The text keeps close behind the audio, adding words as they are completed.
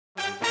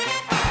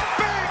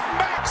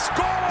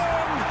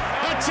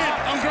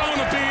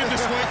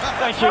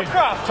Thank you.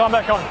 Time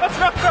back on. That's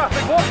Ruckcraft,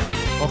 big boy.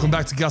 Welcome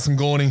back to Gus and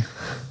Gawny.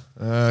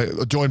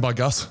 Joined by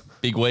Gus.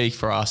 Big week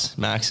for us,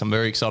 Max. I'm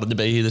very excited to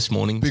be here this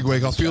morning. Big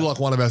week. I feel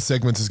like one of our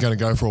segments is going to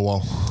go for a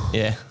while.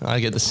 Yeah, I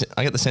get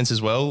the sense as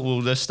well.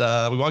 We'll just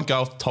we won't go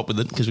off the top with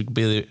it because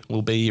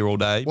we'll be here all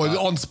day. Well,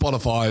 on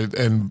Spotify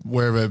and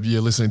wherever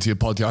you're listening to your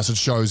podcast, it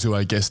shows who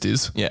our guest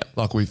is. Yeah,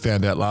 like we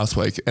found out last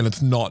week, and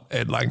it's not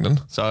Ed Langdon.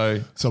 So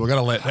we're going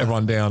to let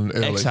everyone down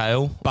early.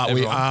 Exhale, but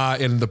everyone. We are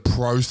in the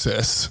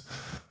process.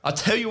 I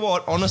tell you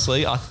what,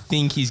 honestly, I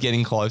think he's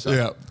getting closer.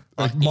 Yeah.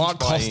 It might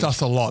cost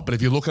us a lot, but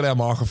if you look at our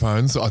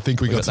microphones, I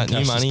think we got some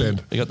cash to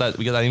spend. We got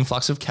that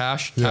influx of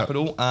cash,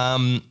 capital.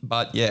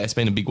 But yeah, it's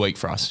been a big week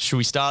for us. Should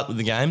we start with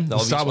the game? We'll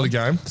start with the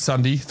game.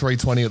 Sunday,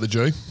 3:20 at the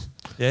G.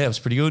 Yeah, it was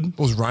pretty good. It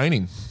was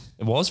raining.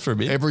 It was for a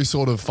bit. Every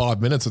sort of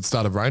 5 minutes it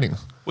started raining.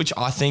 Which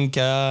I think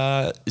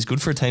is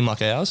good for a team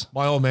like ours.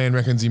 My old man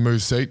reckons he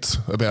moved seats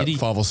about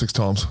 5 or 6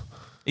 times.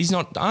 He's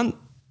not...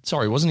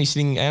 sorry, wasn't he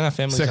sitting in our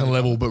family? Second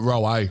level, but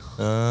row A.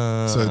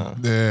 So,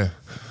 yeah.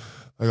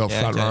 They got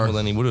front row. Well,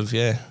 then he would have,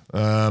 yeah.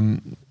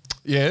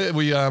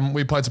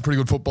 We played some pretty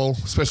good football,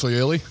 especially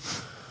early.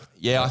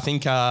 Yeah, I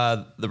think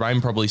the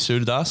rain probably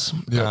suited us.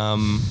 Yep.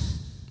 I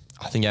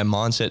think our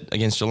mindset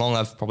against Geelong,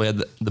 they've probably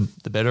had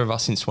the better of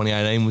us since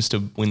 2018 was to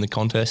win the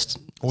contest.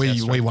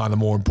 We won the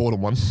more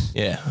important one.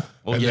 Yeah.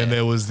 Well, and then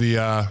there was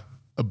the...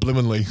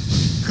 Obliminally.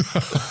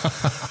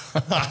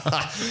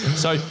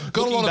 So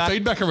got a lot of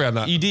feedback around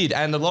that. You did,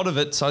 and a lot of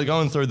it, so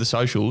going through the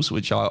socials,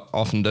 which I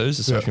often do as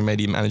a social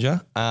media manager,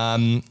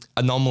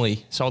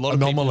 anomaly. So a lot of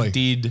people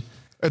did...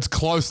 It's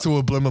close to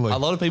obliminally. A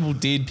lot of people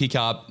did pick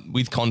up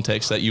with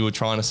context that you were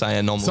trying to say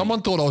anomaly.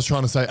 Someone thought I was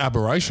trying to say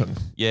aberration.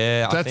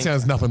 Yeah. That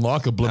sounds nothing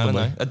like obliminally.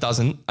 No, it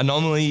doesn't.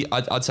 Anomaly,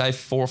 I'd say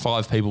 4 or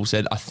 5 people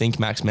said, I think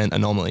Max meant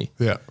anomaly.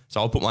 Yeah. So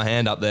I'll put my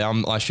hand up there.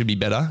 I should be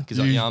better because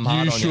I'm hard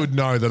on you. You should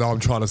know that I'm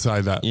trying to say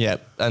that. Yeah.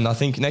 And I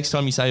think next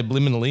time you say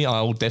obliminally,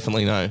 I'll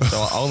definitely know.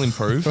 So I'll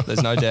improve.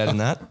 There's no doubt in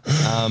that.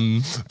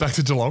 Back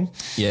to Geelong.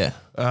 Yeah.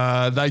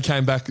 They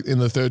came back in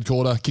the third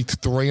quarter, kicked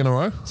 3 in a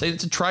row. See,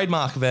 it's a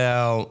trademark of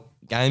our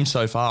game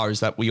so far is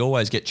that we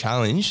always get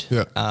challenged.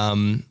 Yeah.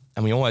 And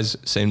we always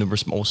seem to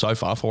respond. So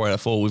far, 4 out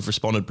of 4, we've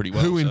responded pretty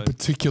well. Who in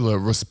particular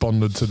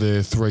responded to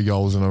their 3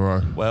 goals in a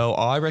row? Well,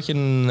 I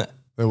reckon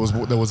there was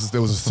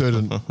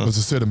a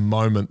certain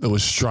moment that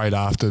was straight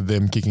after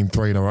them kicking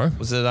 3 in a row.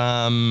 Was it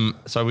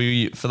so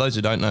for those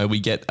who don't know, we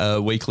get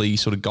a weekly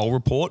sort of goal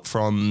report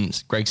from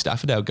Greg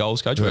Stafford, our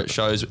goals coach, where it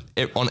shows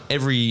on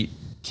every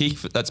kick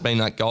that's been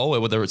that goal,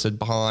 whether it's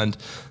behind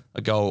a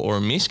goal or a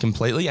miss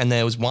completely, and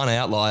there was one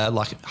outlier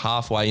like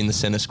halfway in the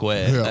centre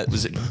square that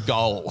was a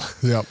goal.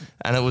 Yep.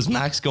 And it was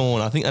Max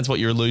Gawn. I think that's what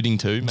you're alluding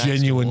to. Max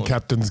Genuine Gawn.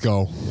 Captain's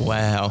goal.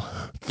 Wow.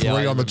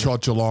 3 on the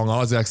trot Geelong.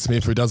 Isaac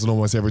Smith, who does it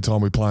almost every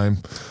time we play him.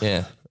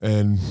 Yeah.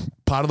 And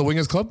part of the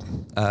Wingers Club?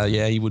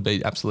 Yeah, he would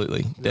be,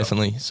 absolutely.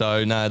 Definitely.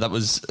 So, no,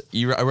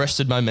 you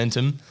arrested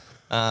momentum.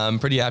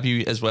 Pretty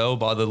happy as well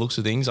by the looks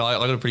of things. I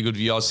got a pretty good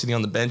view. I was sitting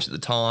on the bench at the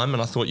time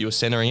and I thought you were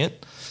centering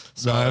it.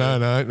 So,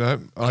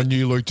 no. I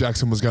knew Luke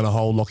Jackson was going to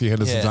hold Lockie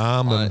Henderson's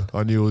arm, and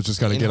I knew it was just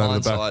going to get over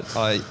the back.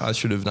 I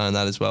should have known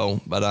that as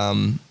well. But,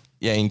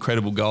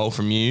 incredible goal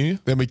from you.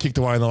 Then we kicked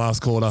away in the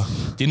last quarter.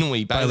 Didn't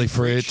we? Bailey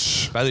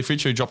Fritsch. Bailey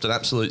Fritsch, who dropped an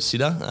absolute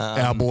sitter.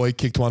 Our boy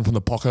kicked one from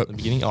the pocket. At the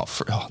beginning.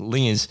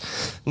 Lingers.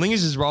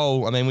 Lingers'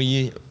 role, I mean,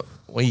 we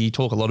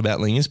talk a lot about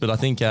Lingers, but I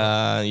think,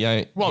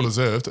 well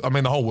deserved. I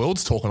mean, the whole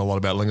world's talking a lot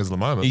about Lingers at the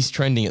moment. He's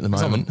trending at the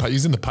moment.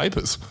 He's in the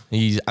papers.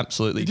 He's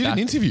absolutely... He did an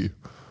interview.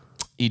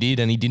 He did,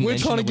 and he didn't. We're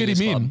trying to get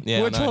him in.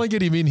 Yeah, We're trying to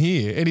get him in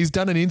here, and he's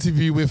done an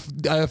interview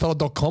with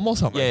AFL.com or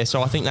something. Yeah,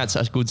 so I think that's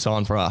a good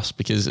sign for us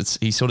because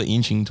he's sort of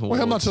inching towards... Well,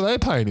 how much are they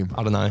paying him?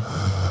 I don't know.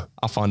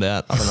 I'll find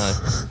out. I don't know.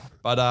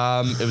 But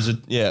it was a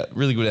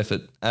really good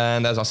effort.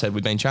 And as I said,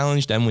 we've been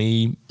challenged and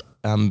we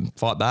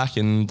fight back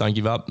and don't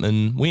give up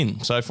and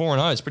win. So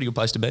 4-0, it's a pretty good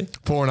place to be.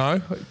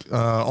 4-0,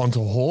 on to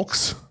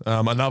Hawks.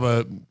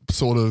 Another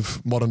sort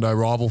of modern day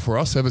rival for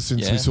us ever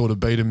since we sort of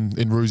beat him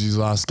in Roosie's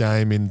last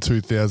game in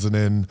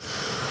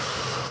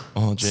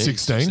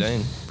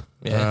 2016.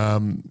 Yeah.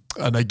 And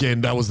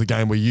again, that was the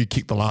game where you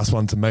kicked the last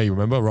one to me,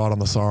 remember? Right on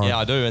the siren. Yeah,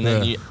 I do. And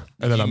then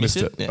I missed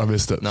it. Yeah. I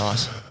missed it.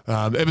 Nice.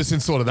 Ever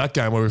since sort of that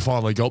game where we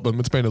finally got them,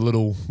 it's been a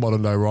little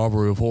modern day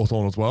rivalry with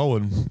Hawthorn as well.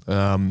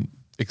 And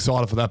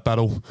excited for that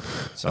battle.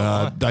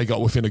 They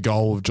got within a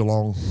goal of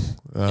Geelong.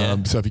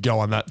 So if you go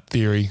on that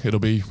theory,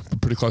 it'll be a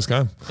pretty close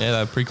game. Yeah, they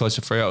were pretty close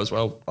to Freo as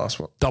well last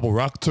one. Double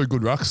ruck, 2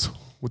 good rucks,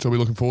 which I'll be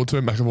looking forward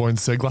to. McAvoy and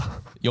Segler.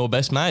 Your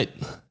best mate.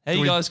 How are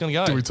you guys going to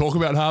go? Do we talk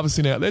about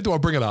harvesting out there? Do I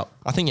bring it up?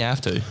 I think you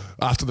have to.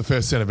 After the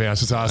first centre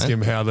bounce, just ask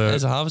him how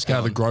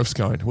the growth's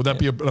going. Would that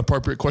be an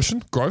appropriate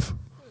question? Growth?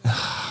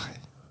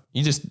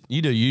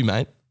 You do you,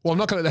 mate. Well, I'm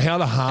not going to... How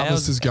the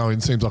harvest is going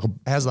seems like...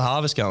 How's the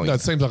harvest going? No,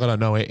 it seems like I don't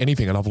know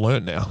anything and I've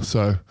learnt now,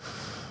 so...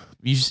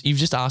 You've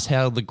just asked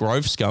how the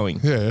growth's going.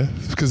 Yeah,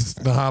 because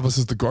the harvest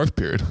is the growth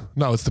period.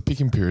 No, it's the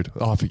picking period.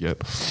 Oh, I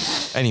forget.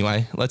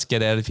 Anyway, let's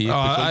get out of here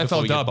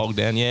before we get bogged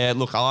down. Yeah,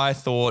 look, I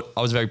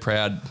was very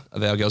proud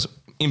of our girls.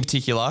 In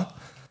particular,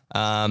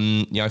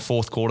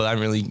 fourth quarter, they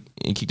haven't really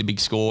he kicked a big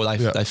score.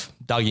 They've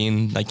dug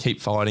in. They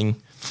keep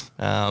fighting.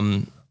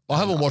 I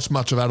haven't watched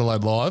much of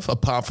Adelaide live,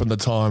 apart from the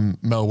time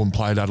Melbourne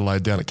played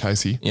Adelaide down at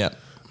Casey. Yeah.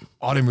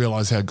 I didn't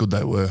realise how good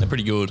they were. They're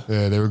pretty good.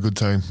 Yeah, they're a good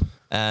team.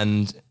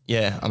 And,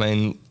 yeah, I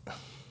mean,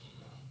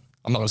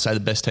 I'm not going to say the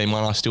best team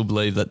won. I still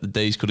believe that the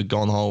D's could have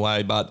gone the whole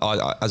way. But,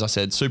 as I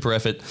said, super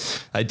effort.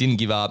 They didn't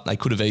give up. They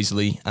could have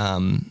easily.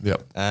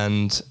 Yep.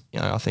 And,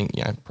 I think,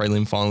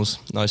 prelim finals,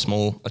 no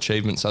small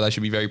achievement. So they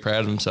should be very proud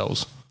of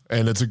themselves.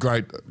 And it's a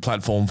great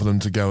platform for them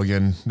to go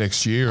again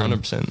next year.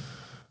 100%.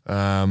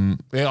 I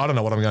don't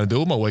know what I'm going to do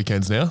with my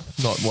weekends now.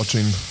 Not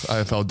watching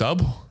AFL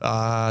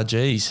dub.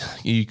 Geez,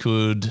 you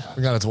could I'm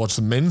going to have to watch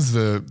the men's,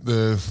 the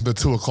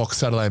 2:00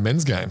 Saturday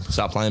men's game.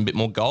 start playing a bit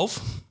more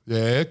golf.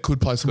 Yeah, could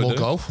play some more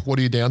golf. What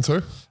are you down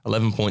to?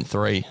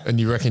 11.3. And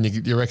you reckon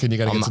you're going to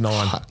get to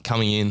 9?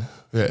 Coming in.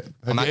 Yeah.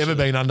 Have you ever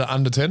been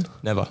under 10?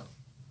 Never.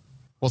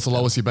 What's the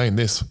lowest you've been?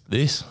 This.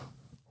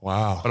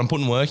 Wow. But I'm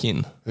putting work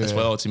in as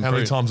well. It's improved. How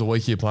many times a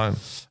week are you playing?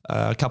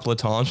 A couple of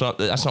times. But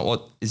that's not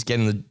what is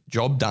getting the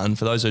job done.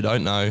 For those who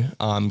don't know,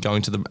 I'm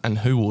going to and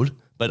who would,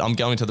 but I'm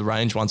going to the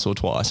range once or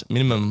twice.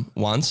 Minimum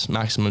once,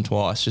 maximum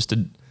twice, just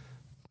to,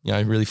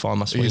 really find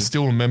my swing. Are you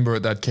still a member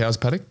at that Cows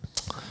paddock?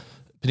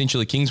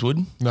 Potentially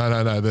Kingswood.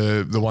 No,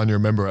 the one you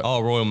remember at.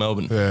 Oh, Royal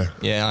Melbourne. Yeah.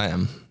 Yeah, I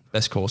am.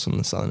 Best course in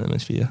the Southern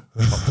Hemisphere.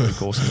 Top 3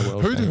 course in the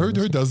world.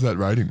 Who does that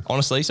rating?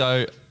 Honestly,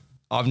 so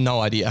I've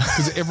no idea.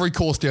 Because every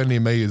course down near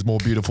me is more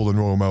beautiful than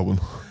Royal Melbourne.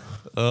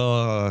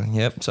 Oh,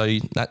 yep. So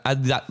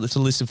add that to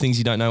a list of things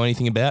you don't know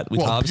anything about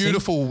with harvesting.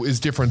 Beautiful is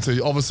different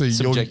to obviously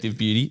subjective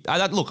beauty.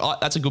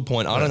 That's a good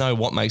point. I don't know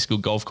what makes a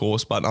good golf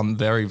course, but I'm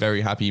very,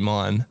 very happy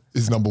mine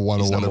is number one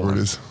or whatever it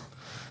is.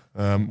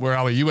 Where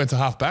are we? You went to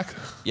halfback?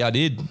 Yeah, I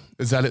did.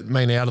 Does that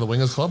mean out of the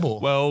Wingers Club? Or?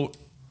 Well,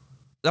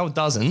 no, it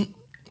doesn't.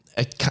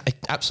 It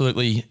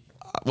absolutely.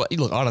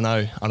 Look, I don't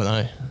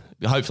know.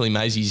 Hopefully,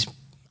 Maisie's.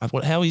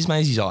 How is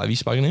Maisie's eye? Have you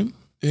spoken to him?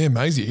 Yeah,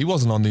 Maisie. He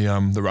wasn't on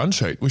the run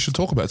sheet. We should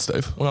talk about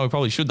Steve. Well, no, we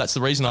probably should. That's the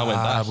reason I went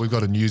back. We've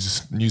got a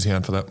news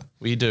hound for that.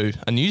 We do.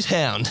 A news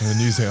hound. A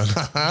news hound.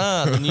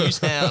 The news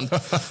hound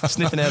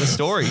sniffing out a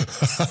story.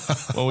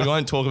 Well, we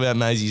won't talk about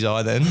Maisie's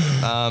eye then.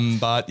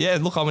 But yeah,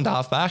 look, I went to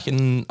halfback,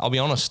 and I'll be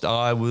honest,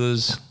 I had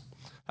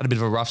a bit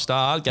of a rough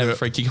start. Gave a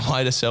free kick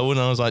away to Selwyn,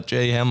 and I was like,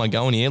 gee, how am I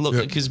going here? Look,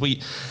 because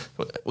we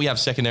have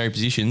secondary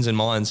positions, and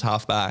mine's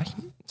halfback.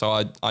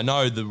 So I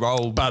know the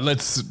role. But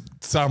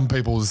some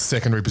people's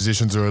secondary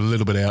positions are a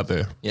little bit out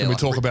there. Yeah, Can we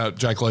talk about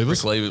Jake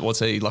Levers? What's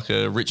he, like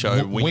a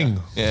Richo wing?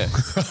 Yeah.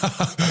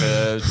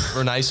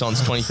 Renaissance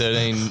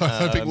 2013. I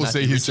don't think we'll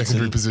see his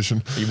secondary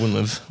position. We wouldn't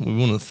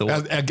have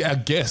thought. Our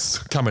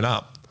guest coming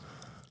up,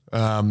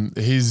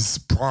 his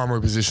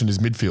primary position is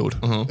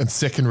midfield, and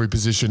secondary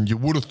position you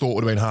would have thought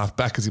would have been half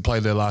back because he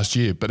played there last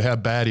year. But how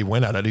bad he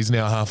went at it, he's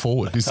now half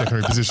forward. His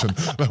secondary position,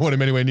 don't want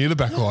him anywhere near the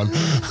back line.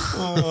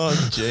 Oh,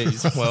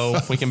 jeez. Well,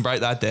 we can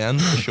break that down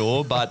for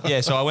sure. But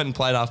yeah, so I went and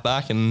played half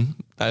back, and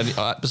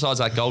besides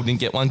that goal, didn't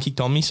get one kicked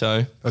on me.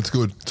 So that's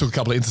good. Took a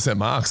couple of intercept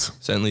marks.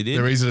 Certainly did.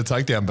 They're easy to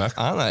take down back,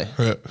 aren't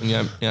they?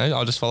 Yeah. And,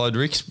 I just followed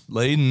Rick's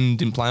lead and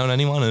didn't play on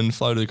anyone and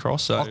floated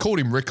across. So I called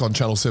him Rick on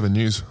Channel 7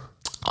 News.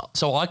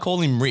 So I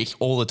call him Rick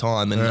all the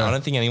time, and I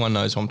don't think anyone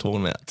knows what I'm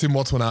talking about. Tim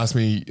Watson asked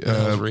me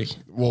Rick.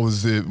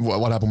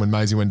 What happened when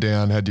Maisie went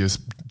down. Had you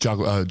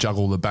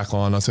juggle the back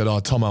line? I said,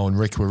 Tomo and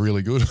Rick were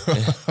really good.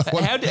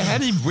 How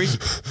did Rick?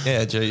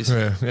 Yeah, geez.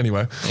 Yeah.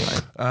 Anyway,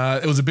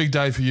 it was a big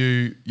day for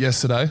you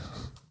yesterday.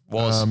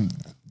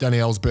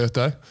 Danielle's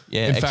birthday.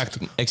 Yeah. In fact,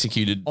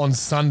 executed on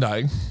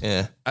Sunday.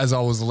 Yeah. As I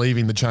was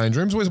leaving the change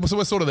rooms,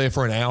 we're sort of there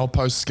for an hour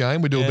post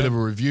game. We do a bit of a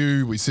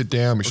review. We sit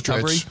down. We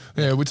stretch.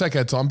 Yeah, we take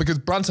our time because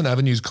Brunton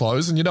Avenue's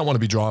closed, and you don't want to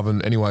be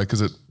driving anyway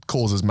because it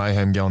causes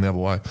mayhem going the other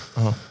way.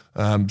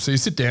 So you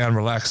sit down,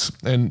 relax,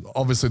 and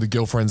obviously the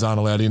girlfriends aren't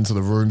allowed into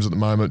the rooms at the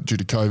moment due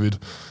to COVID.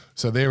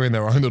 So they're in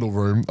their own little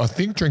room, I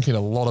think drinking a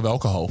lot of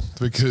alcohol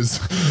because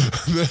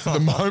the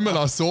moment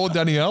I saw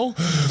Danielle,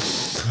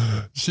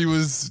 she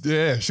was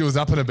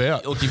up and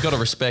about. Look, you've got to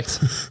respect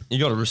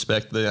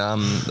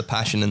the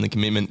passion and the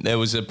commitment. There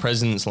was a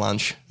president's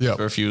lunch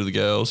for a few of the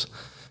girls,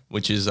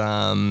 which is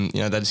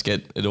they just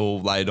get it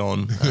all laid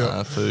on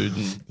food.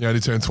 And you only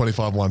turned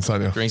 25 once,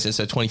 don't you? Drinks. It's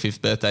her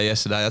 25th birthday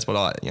yesterday. That's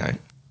what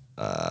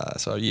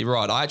so you're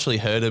right. I actually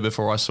heard her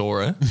before I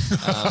saw her.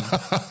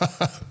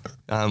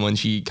 When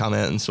she come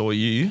out and saw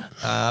you.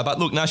 But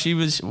look, no, she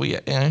was,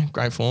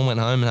 great form, went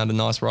home and had a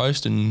nice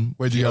roast. And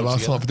where'd you go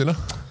last night for dinner?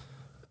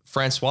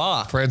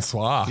 Francois.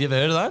 Have you ever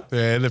heard of that?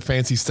 Yeah, the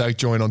fancy steak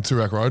joint on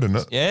Toorak Road, isn't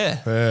it?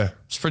 Yeah.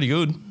 It's pretty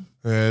good.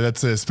 Yeah,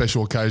 that's a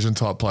special occasion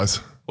type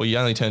place. Well, you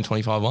only turned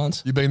 25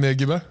 once. You been there,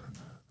 Gibbo?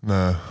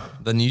 No.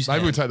 The news.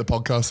 Maybe we take the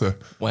podcast there.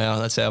 Wow,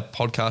 that's our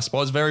podcast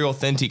spot. It's very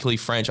authentically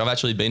French. I've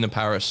actually been to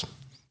Paris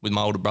with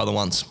my older brother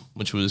once,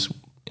 which was,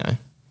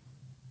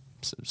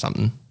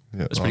 something.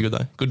 Yeah, it's pretty good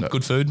though.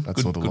 Good food,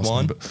 good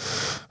wine.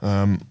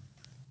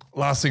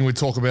 Last thing we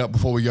talk about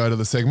before we go to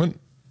the segment.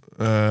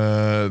 What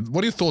are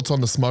your thoughts on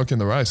the smoke in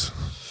the race?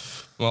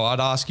 Well,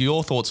 I'd ask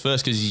your thoughts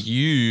first because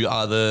you're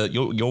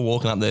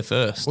walking up there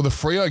first. Well, the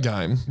Freo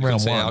game,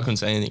 round one. I couldn't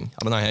see anything.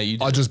 I don't know how you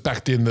did. I just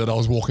backed in that I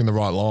was walking the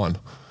right line.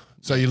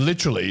 So you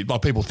literally,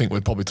 like people think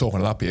we're probably talking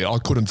it up here, I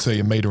couldn't see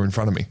a metre in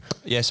front of me.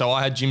 Yeah, so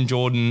I had Jim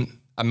Jordan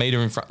a metre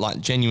in front, like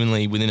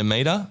genuinely within a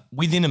metre,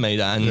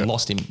 and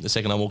lost him the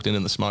second I walked into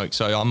the smoke.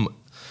 So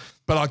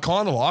But I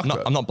kind of like it.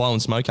 I'm not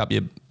blowing smoke up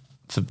you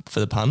for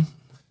the pun.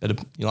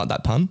 You like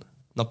that pun?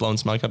 Not blowing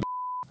smoke up.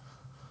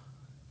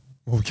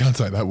 Well, we can't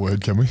say that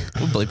word, can we?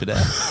 We'll bleep it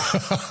out.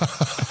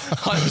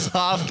 I was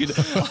half good.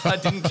 I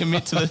didn't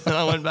commit to it and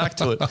I went back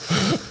to it.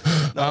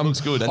 No, it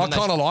looks good. And I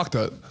kind of liked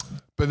it.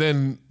 But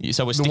then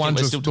so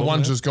the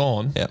one's just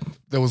gone. Yeah.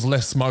 There was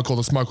less smoke, or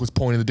the smoke was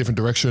pointing in a different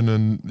direction,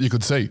 and you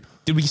could see.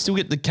 Did we still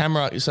get the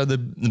camera? So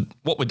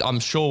I'm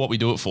sure what we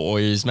do it for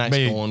is Max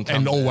Gawn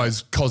and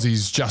always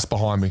Cozzie's just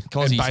behind me.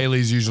 Cozzie's, and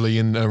Bailey's usually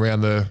in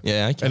around the.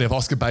 Yeah. Okay. And if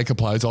Oscar Baker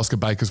plays, Oscar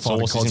Baker's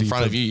fighting Cozzie in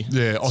front of you.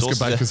 Yeah, Oscar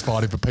Baker's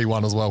fighting for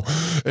P1 as well.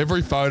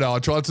 Every photo, I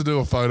tried to do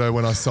a photo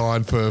when I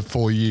signed for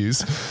 4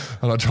 years,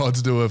 and I tried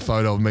to do a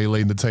photo of me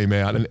leading the team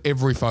out, and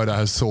every photo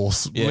has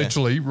Source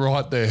literally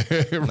right there,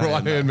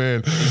 right hand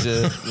man. He's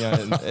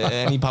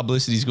any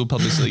publicity is good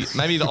publicity.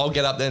 Maybe I'll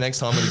get up there next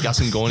time with a Gus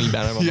and Gawny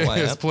banner on the way out.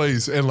 Yes,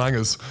 please, and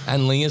Langers.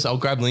 And Lingers, I'll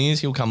grab Lingers.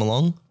 He'll come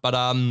along. But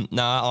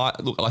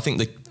I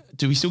think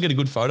do we still get a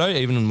good photo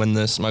even when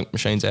the smoke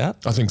machine's out?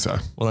 I think so.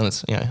 Well, then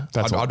it's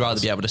I'd rather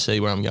be able to see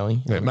where I'm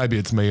going. Yeah, maybe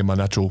it's me and my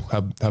natural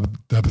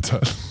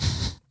habitat.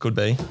 Could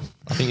be.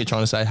 I think you're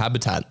trying to say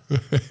habitat.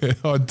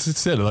 I just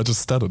said it. I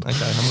just stuttered. Okay,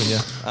 I'm with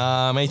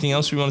you. Anything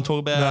else we want to talk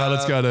about? No,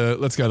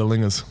 let's go to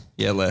Lingers.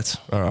 Yeah, let's.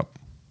 All right.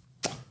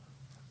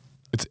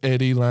 It's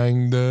Eddie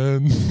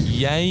Langdon.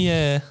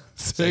 Yeah.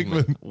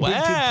 Segment.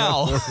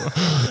 Wow.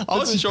 I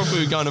wasn't sure if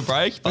we were going to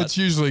break. But it's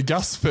usually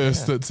Gus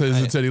first that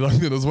says it's Eddie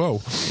Langdon as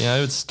well.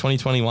 It's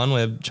 2021.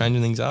 We're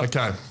changing things up.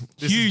 Okay.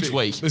 Huge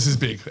week. This is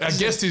big. Our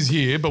guest is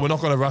here, but we're not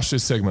going to rush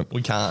this segment.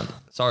 We can't.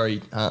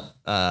 Sorry.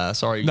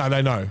 Sorry. No,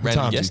 they know.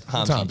 Random guest.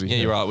 Harmsy. Yeah,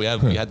 you're right. We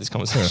had this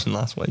conversation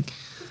last week.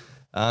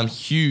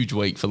 Huge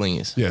week for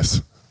Lingers.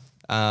 Yes.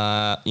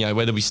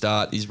 Where do we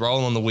start? His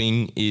role on the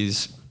wing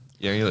is...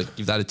 Yeah, you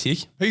give that a tick.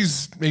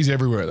 He's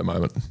everywhere at the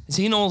moment. Is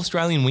he an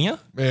All-Australian winger?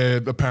 Yeah,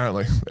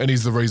 apparently. And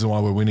he's the reason why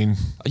we're winning.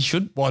 You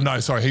should. Well,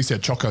 no, sorry. He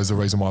said Choco's the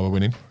reason why we're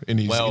winning in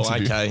his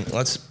interview. Okay.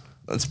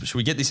 Should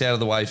we get this out of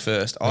the way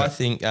first? Yeah. I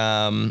think...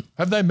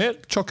 have they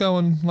met, Choco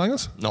and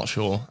Langers? Not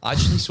sure. I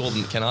actually saw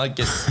them. Can I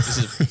get...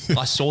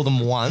 I saw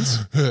them once.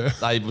 Yeah.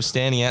 They were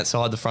standing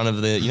outside the front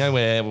of the... You know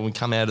where when we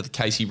come out of the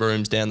Casey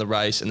rooms down the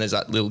race and there's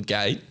that little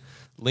gate?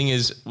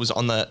 Lingers was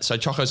on so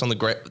Choco's on the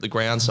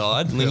ground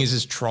side. Lingers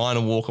is trying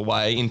to walk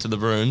away into the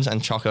rooms,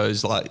 and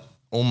Choco's like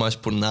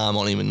almost put an arm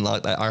on him, and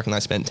like I reckon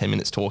they spent 10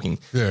 minutes talking.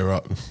 Yeah,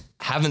 right.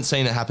 Haven't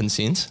seen it happen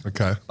since.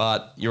 Okay,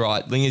 but you're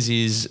right. Lingers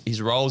his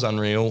role's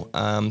unreal.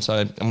 So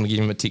I'm going to give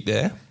him a tick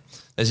there.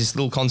 There's this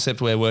little concept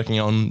we're working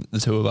on, the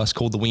two of us,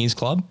 called the Wingers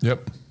Club.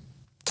 Yep.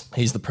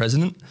 He's the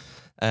president,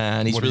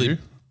 and he's what really. Are you?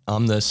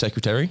 I'm the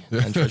secretary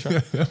and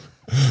treasurer. Yeah.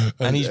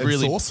 And he's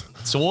really...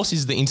 Source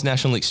is the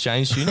international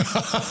exchange student.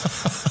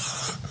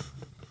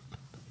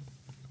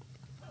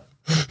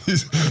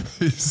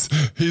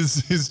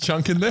 His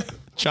Chunk in there?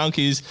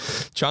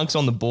 Chunk's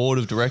on the board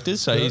of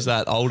directors, so he's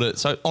that older.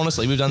 So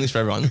honestly, we've done this for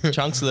everyone.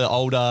 Chunk's the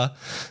older.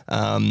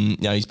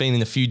 He's been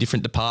in a few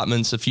different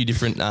departments, a few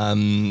different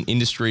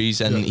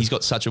industries, and he's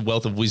got such a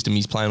wealth of wisdom.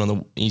 He's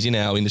in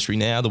our industry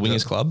now, the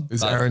Wingers Club.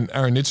 Is Aaron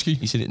Nitschke?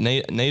 He said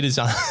Nita's.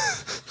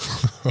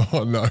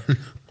 Oh no.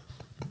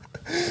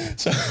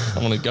 So I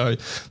want to go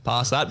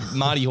past that.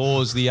 Marty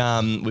Hawes, we've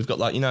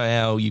got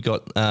how you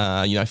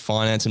got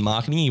finance and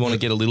marketing. You want to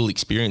get a little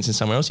experience in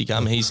somewhere else. He's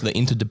the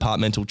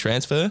interdepartmental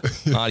transfer.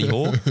 Marty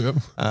Haw. Yep.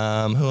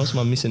 Who else am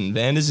I missing?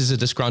 Vanders is a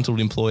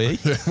disgruntled employee.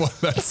 Yeah, well,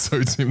 that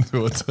suits him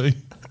to a T.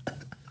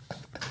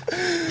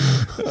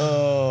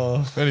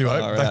 Anyway,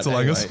 back to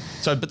Langers.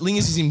 So, but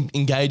Langers is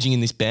engaging in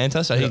this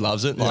banter, so he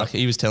loves it. Like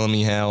he was telling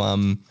me how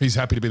he's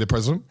happy to be the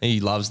president. He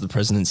loves the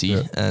presidency,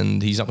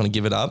 and he's not going to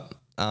give it up.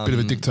 Bit of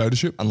a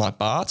dictatorship. Unlike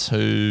Bart's,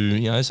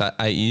 who, so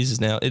 8 years is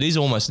now. It is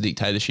almost a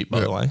dictatorship, by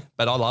the way.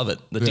 But I love it.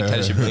 The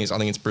dictatorship thing is, I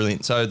think it's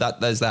brilliant. So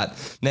there's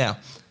that. Now,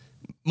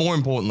 more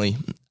importantly,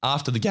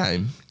 after the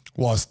game.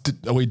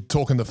 Are we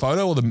talking the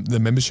photo or the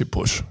membership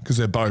push? Because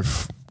they're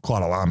both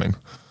quite alarming.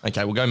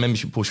 Okay, we'll go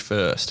membership push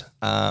first.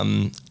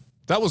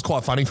 That was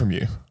quite funny from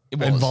you. It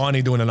was. And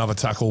Viney doing another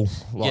tackle.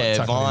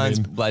 Vines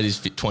played his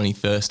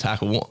 21st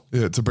tackle.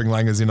 Yeah, to bring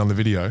Langers in on the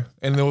video.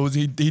 And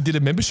he did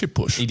a membership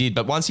push. He did,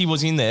 but once he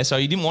was in there, so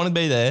he didn't want to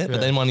be there, but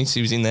then once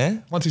he was in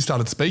there. Once he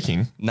started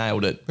speaking.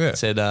 Nailed it. Yeah.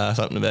 Said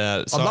something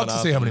about... I'd love to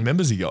see how many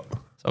members he got.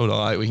 So would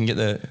I. We can get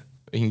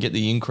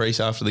the increase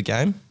after the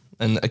game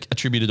and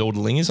attribute it all to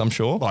Lingers, I'm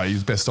sure. Well,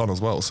 he's best on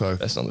as well.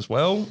 Best on as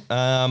well.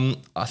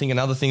 I think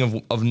another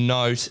thing of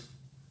note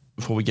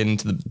before we get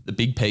into the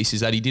big piece is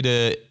that he did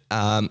a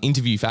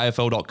interview for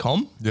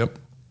AFL.com. Yep.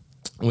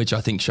 which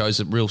I think shows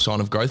a real sign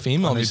of growth for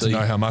him. I need to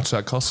know how much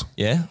that costs.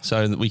 Yeah,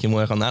 so that we can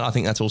work on that. I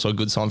think that's also a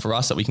good sign for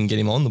us that we can get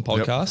him on the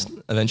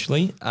podcast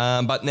eventually.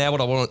 But now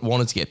what I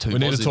wanted to get to. We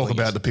need to talk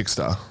about the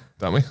Pickstar,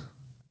 don't we?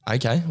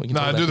 Okay. We can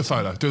talk about do the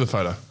photo. Do the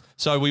photo.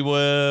 So we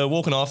were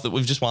walking off that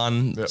we've just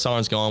won. Yep.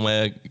 Siren's gone.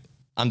 We're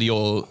under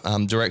your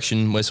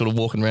direction. We're sort of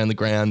walking around the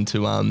ground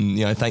to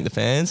thank the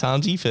fans,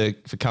 Harmsy,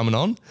 for coming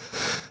on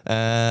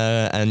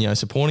and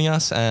supporting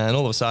us. And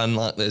all of a sudden,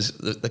 like there's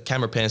the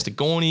camera pans to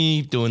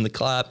Gawny doing the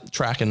clap,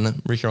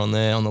 tracking Ricker on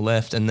there on the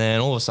left, and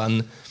then all of a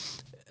sudden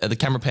the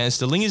camera pans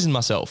to Lingers and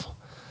myself.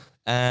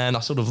 And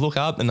I sort of look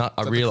up and I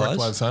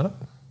realise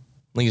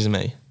Lingers and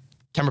me.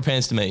 Camera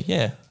pans to me.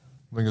 Yeah.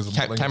 Lingers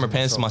camera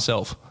pans to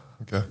myself.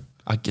 Okay.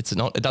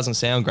 It doesn't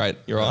sound great.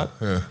 You're right.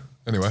 Yeah.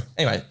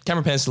 Anyway,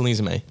 camera pans to Lingers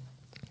and me.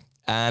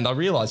 And I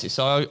realise this,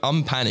 so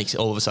I'm panicked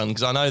all of a sudden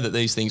because I know that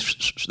these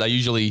things, they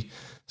usually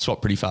swap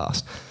pretty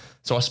fast.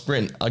 So I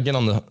sprint, I get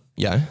on the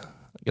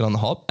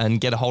hop and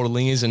get a hold of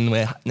Lingers, and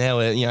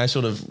we're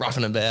sort of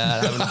roughing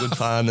about, having a good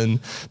fun. And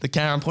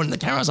I'm pointing the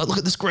camera, I was like, look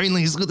at the screen,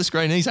 Lingers, look at the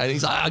screen. He's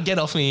like, get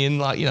off me, and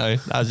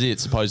that's it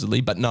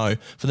supposedly. But no,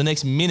 for the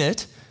next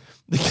minute,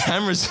 the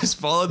cameras just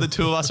follow the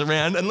two of us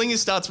around, and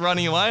Lingers starts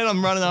running away, and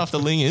I'm running after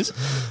Lingers,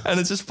 and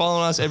it's just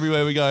following us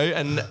everywhere we go.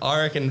 And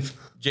I reckon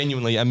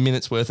genuinely a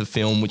minute's worth of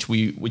film, which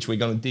we're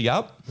going to dig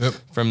up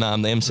from the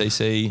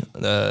MCC,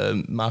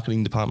 the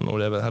marketing department or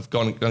whatever, have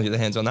gone to get their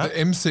hands on that. The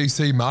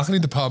MCC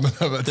marketing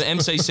department of it. The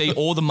MCC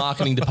or the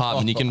marketing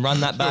department. You can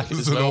run that back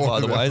as well, by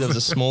the way. There's a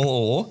small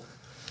or.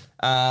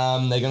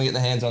 They're going to get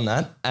their hands on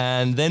that.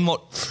 And then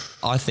what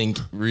I think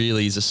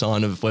really is a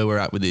sign of where we're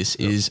at with this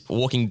is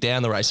walking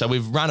down the race. So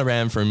we've run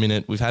around for a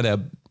minute. We've had our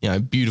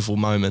beautiful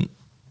moment.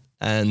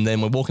 And then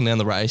we're walking down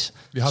the race.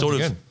 You hugged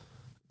again?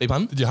 Big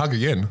pun? Did you hug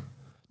again?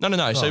 No.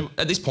 Oh. So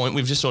at this point,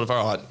 we've just sort of,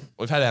 all right,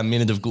 we've had our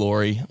minute of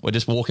glory. We're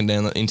just walking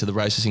down into the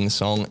race to sing the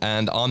song,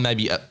 and I'm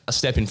maybe a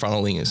step in front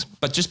of Lingers,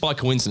 but just by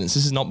coincidence.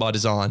 This is not by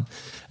design.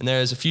 And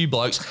there's a few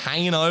blokes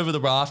hanging over the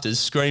rafters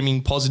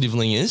screaming positive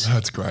Lingers.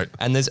 That's great.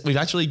 And we've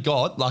actually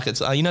got, like, it's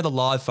the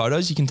live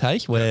photos you can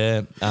take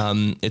where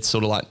it's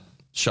sort of like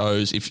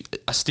shows if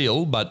a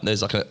still, but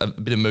there's like a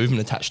bit of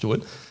movement attached to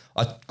it.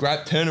 I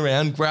turn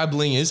around, grab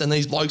Lingers, and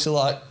these blokes are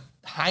like,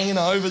 hanging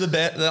over the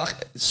bed, like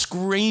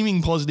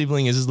screaming positive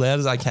Lingers as loud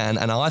as I can.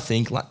 And I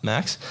think, like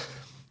Max,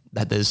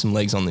 that there's some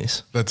legs on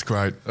this. That's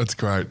great.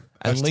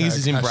 And Lingers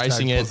is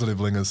embracing it. Positive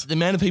Lingers. The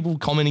amount of people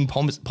commenting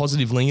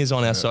positive Lingers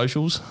on our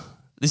socials,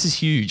 this is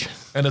huge.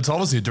 And it's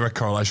obviously a direct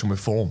correlation with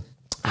form.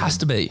 Has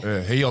to be.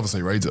 Yeah, he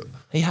obviously reads it.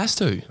 He has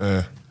to.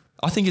 Yeah.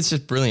 I think it's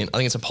just brilliant. I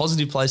think it's a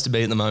positive place to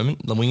be at the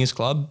moment. The Wingers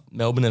Club,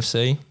 Melbourne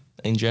FC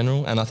in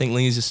general, and I think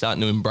Lingers is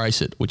starting to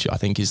embrace it, which I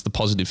think is the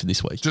positive for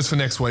this week. Just for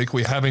next week,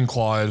 we have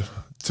inquired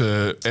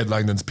to Ed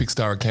Langdon's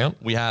Pickstar account.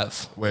 We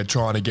have. We're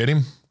trying to get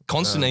him.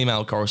 Constant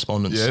email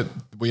correspondence. Yeah,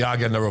 we are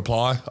getting a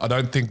reply. I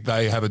don't think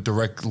they have a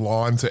direct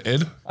line to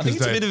Ed. I think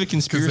it's a bit of a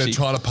conspiracy. Because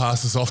they're trying to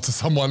pass us off to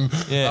someone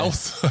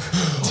else.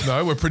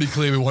 No, we're pretty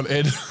clear we want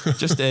Ed.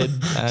 Just Ed.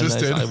 And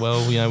just Ed. Say,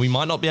 well, we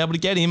might not be able to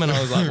get him. And I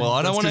was like, well,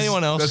 I don't want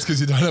anyone else. That's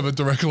because you don't have a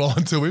direct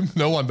line to him.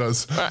 No one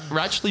does. We're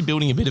actually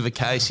building a bit of a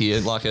case here,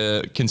 like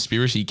a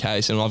conspiracy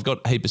case. And I've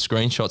got a heap of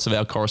screenshots of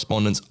our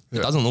correspondence.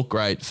 It doesn't look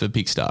great for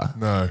Pickstar.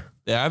 No.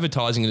 They're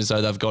advertising it as though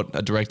they've got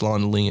a direct line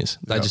to Lingers.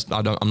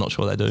 I'm not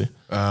sure they do.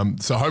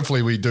 So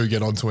hopefully we do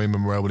get onto him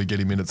and we're able to get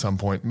him in at some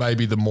point.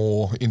 Maybe the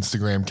more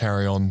Instagram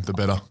carry on, the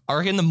better. I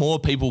reckon the more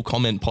people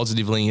comment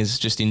positive Lingers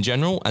just in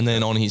general and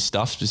then on his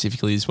stuff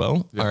specifically as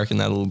well, I reckon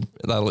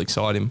that'll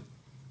excite him.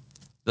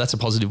 That's a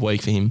positive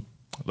week for him.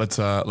 Let's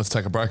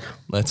take a break.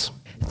 Let's.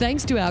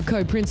 Thanks to our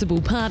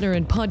co-principal partner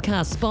and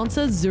podcast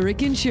sponsor,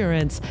 Zurich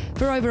Insurance.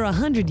 For over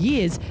 100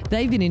 years,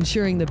 they've been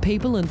insuring the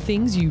people and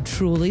things you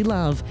truly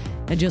love.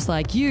 And just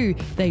like you,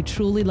 they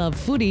truly love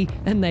footy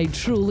and they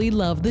truly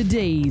love the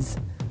D's.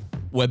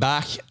 We're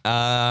back.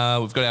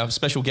 We've got our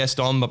special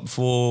guest on, but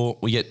before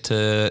we get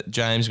to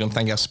James, we're going to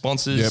thank our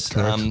sponsors.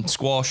 Yep, correct.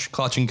 Squash,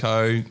 Clutch &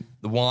 Co.,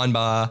 The Wine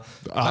Bar.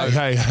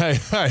 Hey.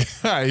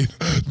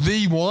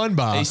 The Wine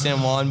Bar. East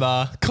End Wine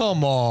Bar.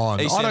 Come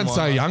on. I don't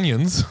say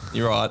Onions.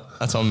 You're right.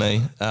 That's on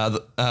me.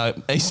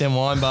 East End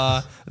Wine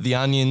Bar, The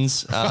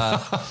Onions,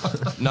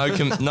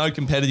 no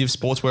competitive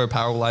sportswear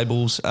apparel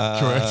labels.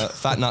 Correct.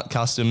 Fat Nut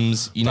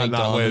Customs, Unique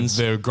Diamonds.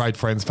 They're great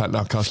friends, Fat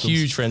Nut Customs.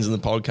 Huge friends in the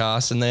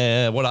podcast.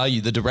 And what are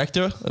you, the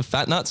director of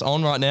Fat Nuts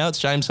on right now? It's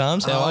James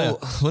Harms. How are you?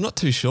 We're not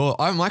too sure.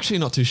 I'm actually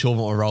not too sure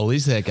what my role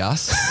is there,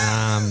 Gus.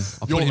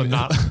 You're the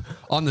nut.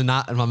 I'm the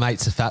nut and my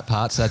mate's the fat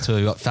part, so that's where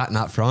we got Fat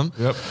Nut from.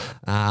 Yep.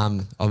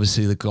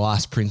 Obviously the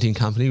glass printing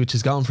company, which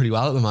is going pretty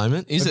well at the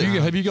moment.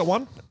 Have you got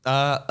one?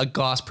 A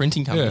glass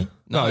printing company? Yeah.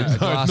 No,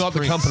 not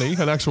the company,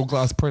 an actual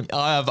glass print.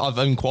 I've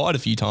inquired a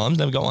few times,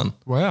 never got one.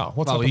 Wow.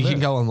 What's you can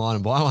go online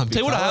and buy one. Tell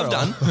you what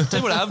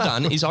I have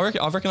done is I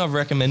reckon I've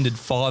recommended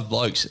 5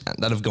 blokes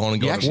that have gone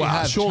and got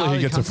Wow, surely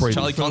he gets a free.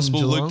 Charlie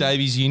Constable, Luke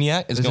Davies,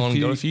 Uniac has gone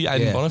and got a few.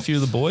 Aidan Bonner, a few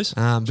of the boys.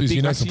 Jeez,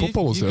 you know some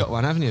footballers You've there. got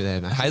one, haven't you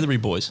there, mate?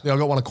 Haylery boys. Yeah, I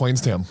got one at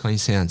Queenstown.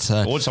 Queenstown. So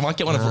I might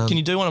get one of, can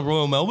you do one of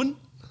Royal Melbourne?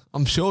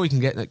 I'm sure we can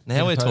get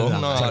Now we're talking.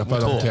 Take a We'll photo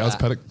of talk. Cow's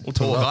paddock. We'll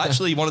talk. I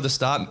actually wanted to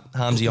start,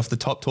 Harmsy, off the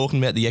top talking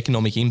about the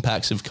economic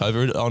impacts of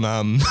COVID on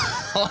on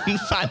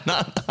Fat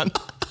Nut.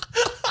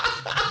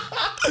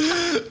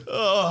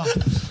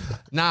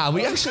 Nah,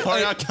 we actually.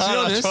 Sorry, I to be can't.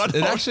 honest, I tried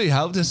it hard. actually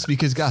helped us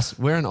because Gus,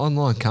 we're an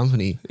online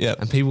company, Yep.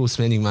 and people were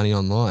spending money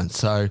online.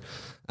 So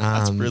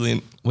That's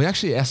brilliant. We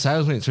actually our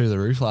sales went through the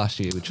roof last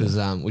year, which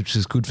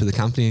was good for the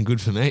company and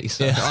good for me.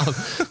 So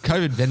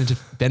COVID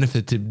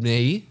benefited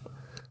me.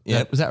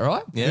 Yeah, Was that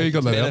right? Yeah, you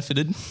got that out.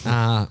 benefited.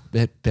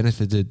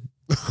 Benefited.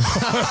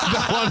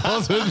 That one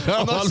wasn't. That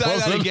I'm not one saying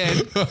that wasn't. again.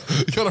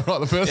 You got it right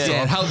the first Yeah,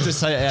 time. it helped us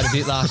say it out a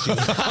bit last year.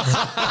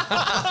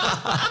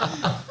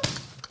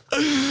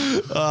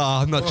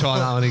 I'm not trying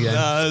that one again.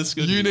 No, that's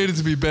good. You needed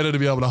to be better to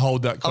be able to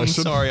hold that I'm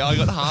question. sorry, I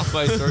got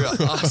halfway through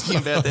asking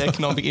about the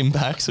economic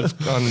impacts of.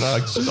 I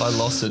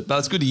lost it, but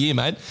it's good to hear,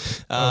 mate.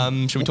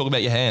 Should we talk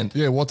about your hand?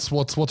 Yeah, what's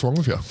wrong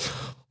with you?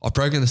 I've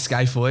broken the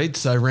scaphoid,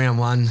 so round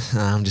one,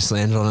 just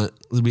landed on it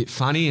a little bit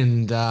funny,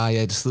 and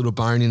just a little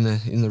bone in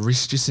the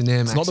wrist, just in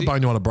there. It's not the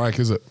bone you want to break,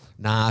 is it?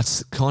 Nah,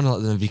 it's kind of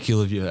like the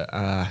navicular of your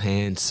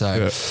hand.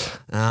 So,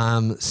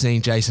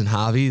 seeing Jason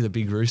Harvey, the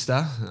big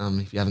rooster.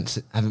 If you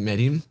haven't met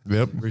him,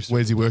 Yep. Rooster.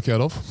 Where's he work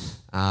out of?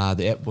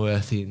 the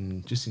Epworth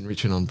in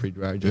Richmond on Bridge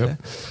Road.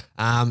 Yep.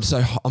 Yeah.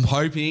 So I'm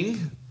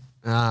hoping.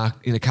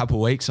 In a couple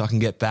of weeks, I can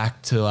get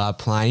back to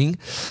playing.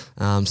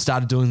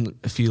 Started doing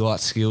a few light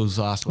skills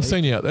last week. I've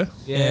seen you out there.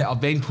 Yeah, I've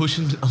been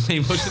pushing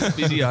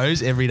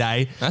physios every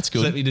day. That's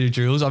good. Let me do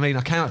drills. I mean,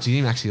 I came up to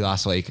him actually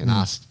last week and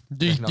asked.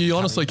 You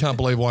honestly can't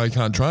believe why you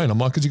can't train. I'm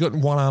like, because you got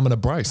one arm and a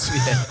brace.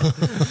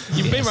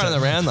 You've been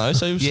running around though,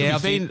 so Yeah,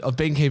 I've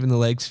been keeping the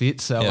legs fit.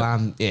 So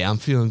Yep. I'm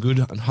feeling good,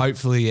 and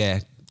hopefully,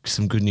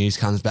 some good news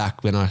comes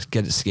back when I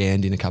get it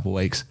scanned in a couple of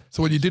weeks.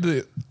 So when you did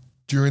it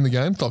during the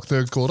game, like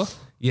third quarter,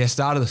 Yeah,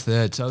 start of the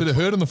third. So did it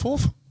hurt in the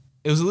fourth?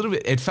 it was a little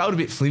bit. It felt a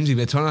bit flimsy,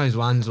 but it's one of those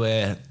ones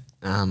where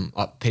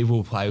people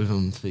will play with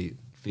them for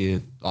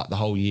like the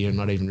whole year and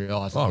not even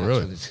realise. Oh,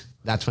 really?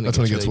 That's when it That's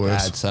when gets it really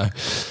gets bad.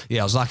 So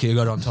I was lucky I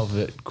got on top of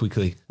it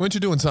quickly. Weren't you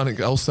doing something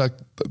else that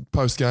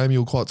post game? You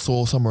were quite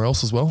sore somewhere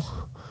else as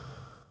well.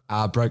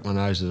 Broke my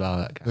nose as well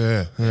that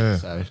game. Yeah.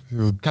 So You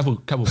were- couple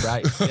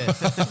breaks. Yeah.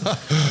 A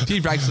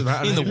few breaks in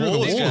the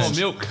walls, More yeah.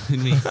 milk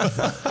in me.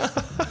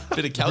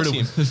 bit of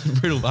calcium.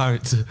 Brittle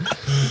bones.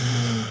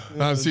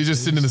 So you're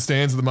just sitting in the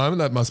stands at the moment.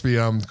 That must be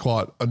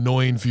quite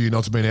annoying for you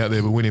not to be out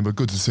there but winning, but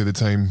good to see the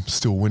team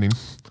still winning.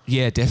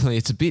 Yeah, definitely.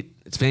 It's a bit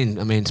different.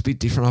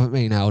 I haven't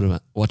been able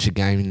to watch a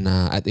game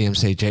at the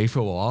MCG for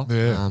a while.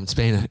 Yeah. It's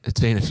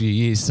been a few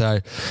years. So,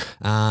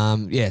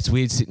 it's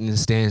weird sitting in the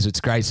stands. It's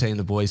great seeing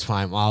the boys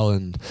playing well,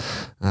 and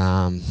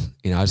I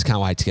just can't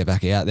wait to get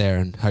back out there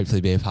and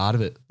hopefully be a part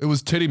of it. It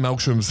was Teddy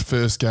Melksham's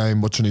first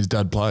game watching his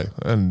dad play,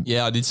 and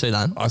Yeah, I did see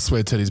that. I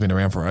swear Teddy's been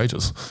around for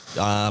ages.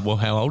 Well,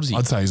 how old is he?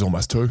 I'd say he's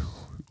almost 2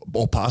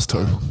 or past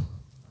 2.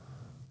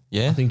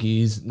 Yeah, I think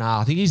he is.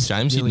 I think he's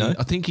James, you'd know.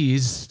 I think he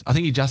is. I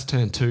think he just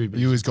turned 2. But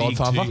You his he's big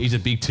godfather? He's a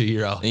big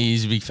 2-year-old.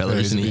 he's a big fella, Yeah,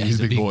 isn't he?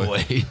 he's a big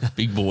boy.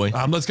 Big boy.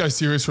 Let's go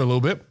serious for a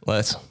little bit.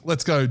 Let's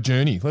go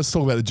journey. Let's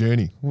talk about the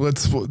journey.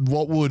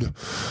 What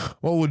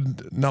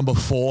would number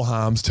 4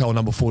 Harms tell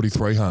number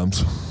 43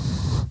 Harms?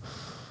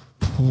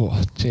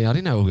 Oh, gee, I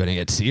didn't know we were going to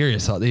get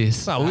serious like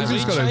this. No, we've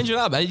just got Change it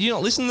up. You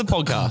not listen to the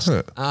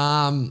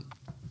podcast?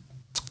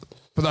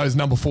 For those,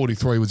 number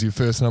 43 was your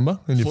first number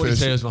in your 42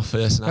 first. was my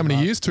first How number.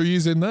 many years? 2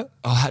 years in that?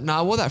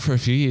 I wore that for a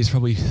few years,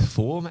 probably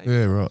 4, maybe.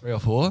 Yeah, right. 3 or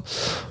 4.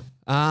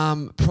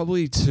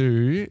 Probably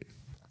to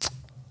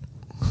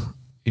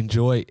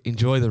enjoy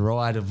the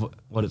ride of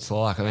what it's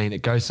like. I mean,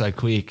 it goes so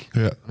quick.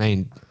 Yeah. I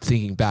mean,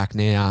 thinking back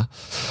now,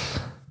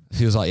 it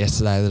feels like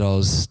yesterday that I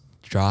was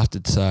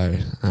drafted. So,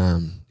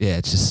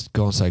 it's just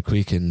gone so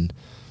quick, and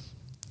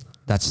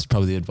that's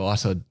probably the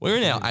advice I'd. You're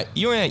in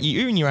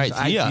your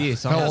 8th year.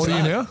 So How old are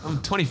you now?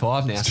 I'm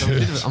 25 now, so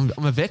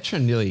I'm a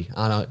veteran nearly.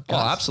 I know. Oh,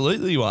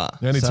 absolutely you are.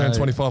 You only So- turned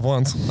 25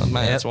 once.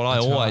 Mate, that's what I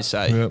that's always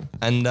say. Yep.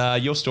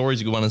 And your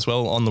story's a good one as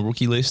well on the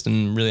rookie list,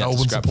 and really had to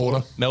Melbourne scrap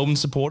supporter. for it. Melbourne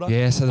supporter.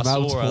 Yeah, so the I saw,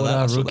 Melbourne that.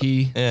 I supporter, saw that.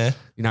 rookie. Yeah.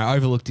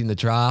 Overlooked in the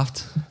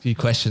draft. A few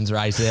questions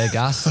raised there,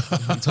 Gus.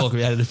 We talk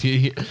about it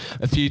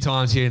a few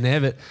times here and there,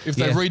 but If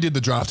they redid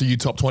the draft, are you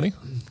top 20?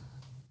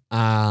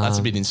 That's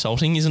a bit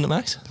insulting, isn't it,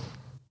 Max?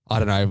 I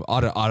don't know.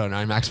 I don't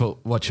know, Max.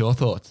 What's your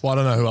thoughts? Well, I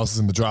don't know who else is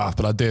in the draft,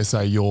 but I dare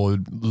say you're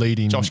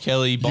leading. Josh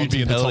Kelly, You'd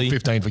be in the top Bontempelli.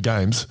 15 for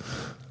games.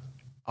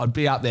 I'd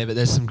be up there, but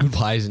there's some good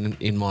players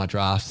in my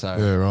draft. So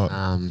Yeah,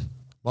 right.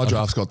 My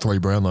draft's got 3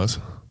 Brownlows.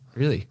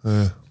 Really,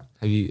 Yeah.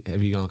 have you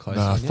gone close?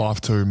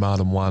 5-2,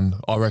 Martin 1.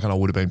 I reckon I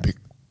would have been picked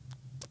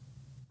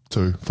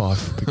 2,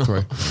 5, pick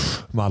 3.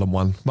 Martin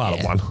 1.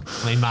 Martin 1.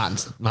 I mean,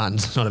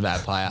 Martin's not a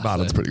bad player.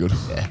 Martin's so, pretty good.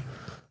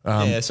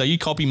 Yeah. So you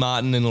copy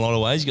Martin in a lot of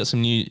ways. You got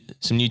some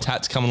new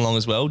tats coming along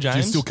as well, James. Do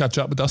you still catch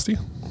up with Dusty?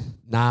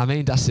 Nah, me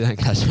and Dusty don't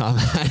catch up,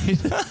 mate.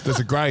 There's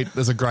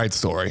a great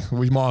story.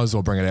 We might as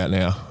well bring it out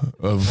now.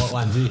 Of What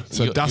one's it?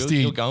 So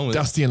You're going with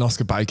Dusty and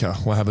Oscar Baker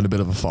were having a bit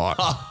of a fight.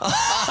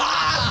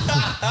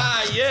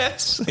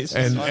 Yes.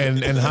 And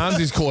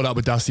Hansy's caught up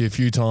with Dusty a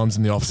few times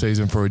in the off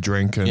season for a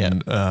drink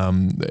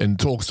and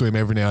talks to him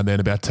every now and then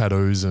about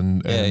tattoos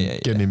and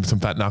getting him some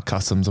fat nut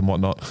customs and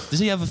whatnot. Does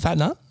he have a fat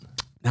nut?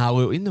 No,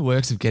 we're in the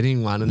works of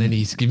getting one, and then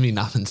he's given me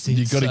nothing since.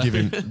 You got to give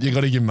him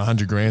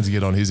 $100,000 to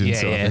get on his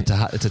inside.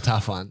 Yeah, it's a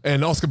tough one.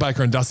 And Oscar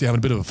Baker and Dusty having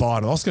a bit of a fight,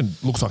 and Oscar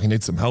looks like he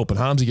needs some help. And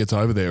Harmsy gets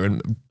over there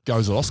and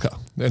goes at Oscar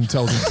and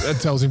tells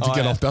him to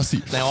get off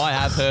Dusty. Now I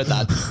have heard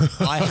that.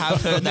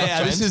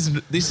 Yeah,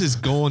 James. this is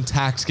gone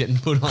tax getting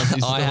put on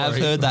this. I have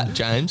heard that,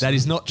 James. That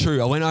is not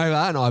true. I went over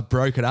and I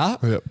broke it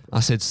up. Yep. I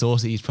said,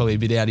 Saucy, he's probably a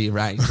bit out of your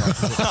range.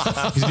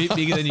 He's a bit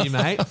bigger than you,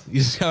 mate. You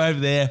just go over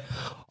there.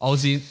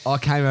 I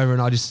came over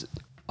and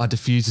I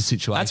diffused the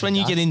situation. That's when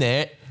you get in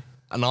there,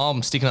 and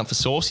I'm sticking up for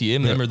Saucy here,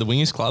 member of the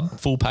Wingers Club,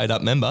 full paid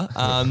up member.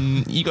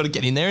 You got to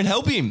get in there and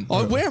help him.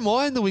 Where am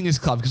I in the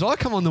Wingers Club? Because I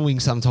come on the wing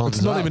sometimes.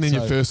 It's not even in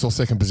your first or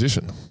second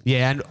position.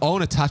 Yeah, and I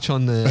want to touch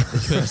on the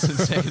first and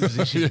second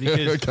position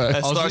because okay. I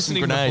was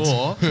listening grenades.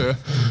 before,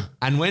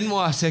 and when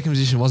my second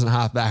position wasn't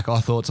half back, I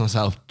thought to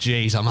myself,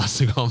 geez, I must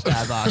have gone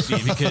bad last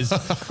year because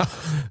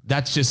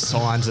that's just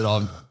signs that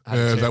I'm...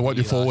 Yeah, they want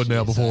you forward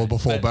now before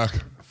back.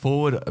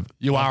 Forward.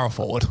 You are a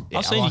forward.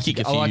 I've seen you kick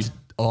a few.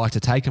 I like to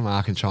take a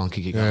mark and try and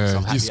kick a goal. Yeah. So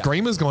I'm happy. Your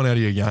screamer's gone out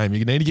of your game.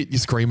 You need to get your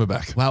screamer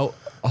back. Well,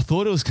 I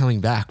thought it was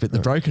coming back, but the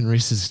broken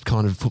wrist has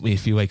kind of put me a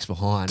few weeks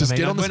behind. Just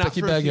get on the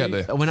specky bag out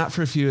there. I went up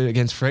for a few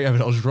against Freo,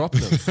 but I was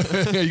dropping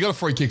them. Yeah, you got a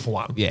free kick for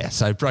one. Yeah,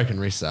 so broken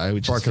wrist though,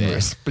 which Broken is fair.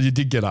 wrist. But you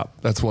did get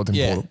up. That's what's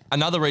important.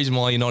 Another reason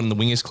why you're not in the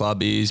Wingers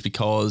Club is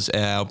because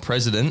our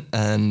president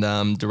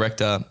and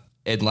director,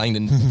 Ed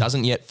Langdon,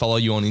 doesn't yet follow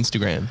you on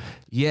Instagram.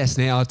 Yes,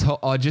 now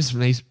I just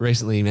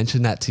recently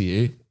mentioned that to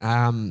you.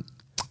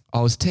 I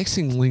was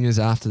texting Lingers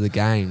after the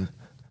game,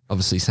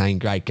 obviously saying,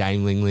 great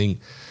game, Ling Ling.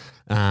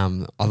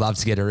 I love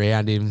to get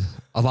around him.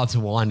 I love to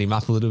wind him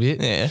up a little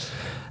bit. Yeah.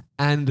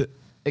 And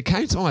it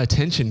came to my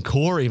attention,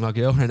 Corey, my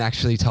girlfriend,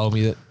 actually told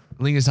me that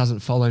Lingers doesn't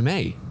follow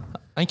me.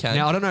 Okay.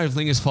 Now, I don't know if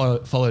Lingers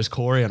follows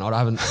Corey or not. I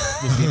haven't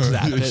looked into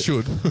that. It but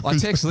should. I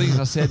texted Lingers.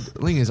 I said,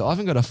 Lingers, I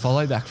haven't got a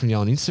follow back from you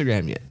on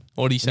Instagram yet.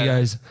 What do you say? He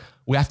goes,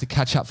 we have to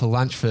catch up for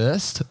lunch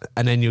first,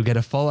 and then you'll get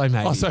a follow,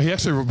 maybe. Oh, so he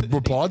actually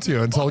replied to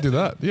you and told you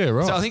that. Yeah,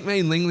 right. So I think me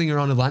and Ling Ling are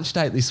on a lunch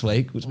date this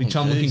week, which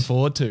I'm looking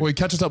forward to. Well, he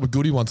catches up with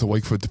Goody once a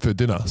week for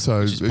dinner.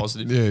 So Which is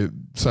positive. Yeah,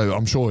 so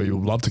I'm sure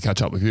he'll love to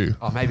catch up with you.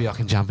 Oh, maybe I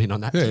can jump in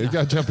on that. Yeah, dinner. you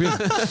go jump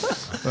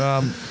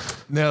in.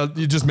 Now,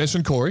 you just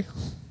mentioned Corey.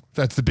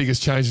 That's the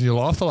biggest change in your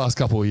life the last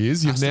couple of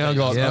years. You've now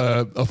got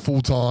a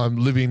full-time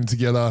living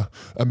together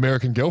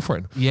American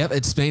girlfriend. Yep,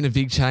 it's been a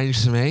big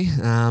change for me.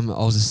 I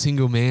was a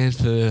single man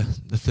for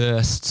the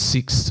first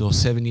 6 or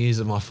 7 years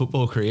of my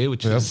football career,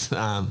 which was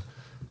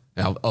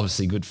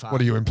obviously good fun.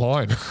 What are you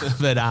implying?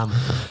 But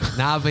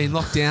I've been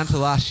locked down for the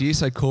last year.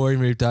 So Corey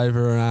moved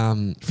over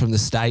from the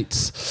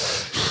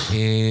States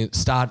and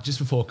started just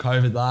before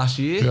COVID last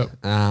year.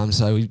 Yep.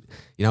 So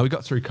we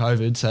got through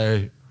COVID.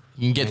 So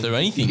You can get through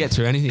anything. you get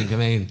through anything. I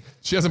mean,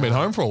 She hasn't been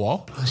home for a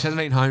while. she hasn't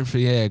been home for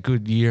a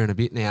good year and a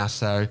bit now.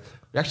 So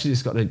we actually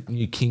just got a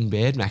new king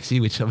bed,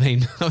 Maxi, which I've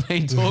been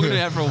talking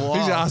about for a while.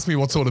 He's asked me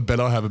what sort of bed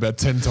I have about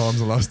 10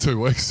 times in the last 2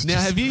 weeks. Now,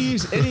 have you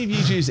used any of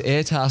you used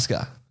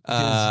Airtasker?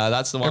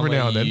 That's the one Every where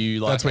now and then.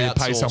 That's where you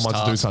pay outsource someone to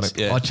do tasks. something.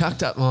 Yeah. I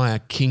chucked up my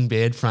king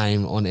bed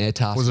frame on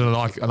Airtasker. Was it an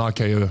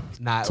IKEA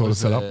Nah, it sort of was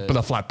setup? But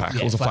a flat pack.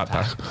 Yeah, It was a flat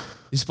pack.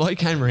 This bloke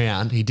came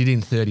around. He did it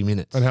in 30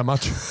 minutes. And how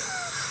much?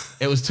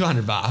 It was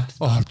 $200.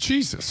 Oh,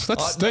 Jesus.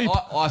 That's steep.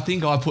 I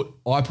think I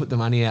put the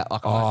money out.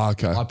 Like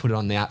okay. I put it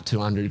on the app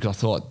 200 because I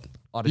thought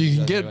You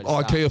can get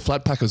IKEA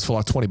flat packers for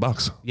like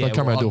 $20. Yeah, they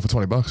come around and do it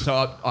for $20.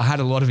 So I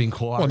had a lot of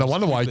inquiries. Well, no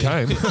wonder why he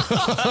came.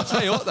 I'll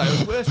tell you what though, it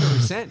was worth every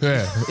cent.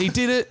 Yeah. He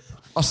did it.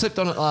 I slept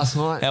on it last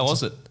night. How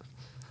was it?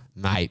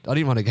 Mate, I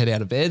didn't want to get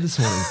out of bed this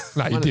morning.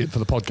 No, you did for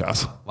the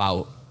podcast.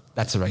 Well,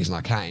 that's the reason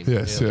I came.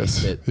 Yes, really.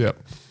 yes. But,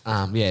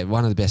 Yep.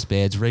 one of the best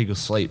beds, Regal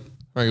Sleep.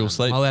 Regal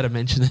Sleep. Am I allowed to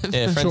mention them?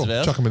 Yeah, friends Sure. of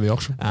ours. Chuck them in the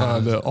auction.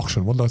 The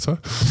auction. What did I say?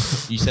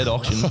 You said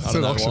auction. I said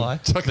don't know auction. why.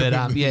 Chuck 'em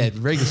But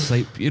in. Regal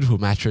Sleep, beautiful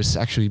mattress.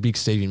 Actually, Big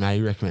Stevie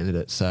May recommended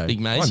it. So Big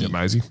Wasn't Maisie. it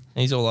Maisie?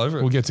 He's all over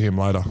it. We'll get to him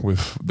later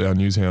with our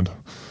news hound.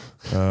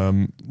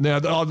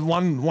 Now,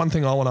 one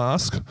thing I want to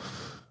ask.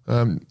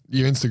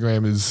 Your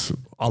Instagram is...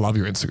 I love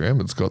your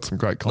Instagram. It's got some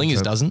great content.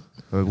 Lingers doesn't.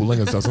 Well,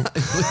 Lingers doesn't.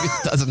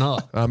 does it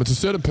not? It's a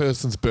certain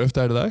person's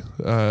birthday today.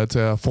 It's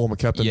our former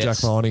captain, Yes. Jack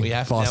Varney, We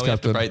have to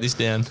captain. break this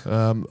down.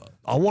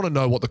 I want to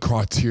know what the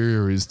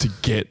criteria is to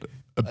get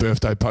a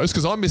birthday post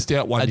because I missed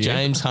out one A year.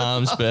 James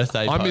Harms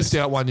birthday I post. missed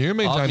out one year.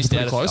 Me and I've James missed are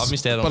pretty out close. I've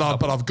missed out on a couple.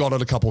 but I've got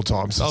it a couple of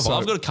times. I've So-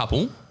 got a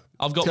couple.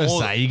 I've got Gonna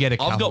more. say, you get a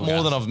I've got couple, more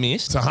guys. than I've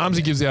missed. So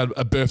Harmsy gives out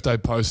a birthday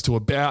post to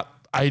about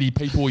 80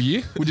 people a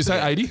year. Would you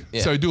say 80?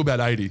 Yeah. So do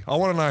about 80. I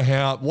want to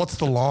know what's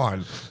the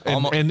line?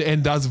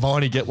 And does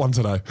Viney get one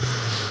today?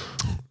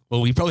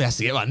 Well, he probably has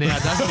to get one now,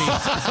 doesn't he?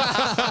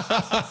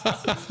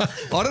 I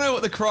don't know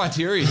what the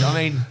criteria is. I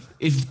mean,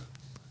 if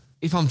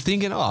if I'm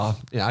thinking, I'll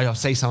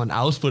see someone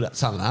else put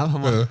something up,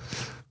 I'm like,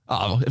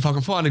 if I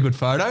can find a good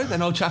photo,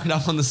 then I'll chuck it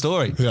up on the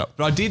story. Yeah.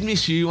 But I did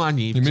miss you one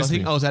year because I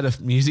think I was at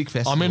a music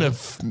festival. I'm in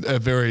a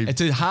very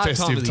it's a hard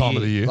festive time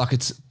of the year. Like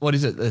what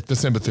is it?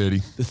 December 30.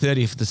 The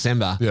 30th of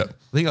December. Yeah.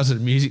 I think I was at a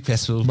music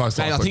festival. Most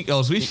Mate, I likely. think I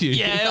was with you.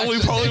 Yeah, we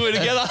probably were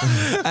together.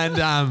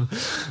 And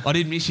I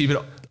did miss you,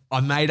 but I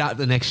made up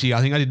the next year.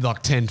 I think I did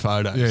like 10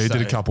 photos. Yeah, you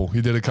did a couple.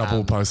 You did a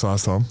couple posts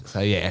last time. So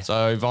yeah.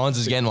 So Vines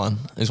is getting one.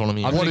 Is what I'm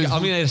hearing. I'm going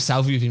to get a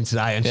selfie with him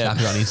today and chuck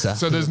it on Insta.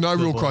 So there's no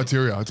real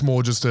criteria. It's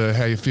more just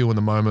how you feel in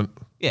the moment.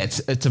 Yeah,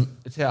 it's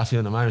how I feel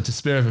in the moment. It's a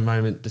spur of a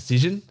moment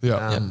decision.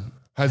 Yeah.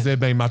 Has there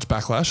been much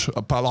backlash?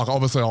 But like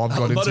obviously I've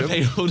got A lot into of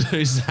it. people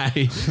do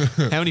say,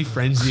 how many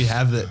friends do you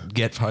have that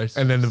get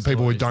posted? And then the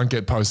people who don't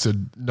get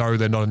posted know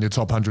they're not in your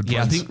top 100 Yeah,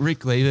 friends. I think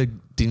Rick Lever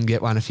didn't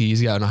get one a few years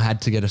ago and I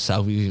had to get a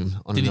selfie with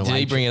him. Did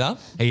he bring it up?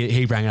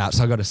 He bring it up,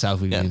 so I got a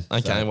selfie with him.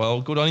 Okay, So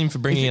well, good on him for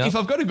bringing it if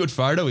up. I've got a good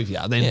photo with you,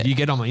 then you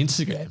get on my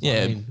Instagram.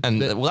 Yeah, I mean,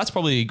 well, that's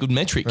probably a good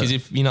metric because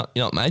if you're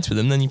not mates with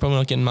them, then you're probably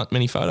not getting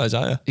many photos,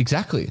 are you?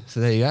 exactly. So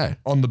there you go.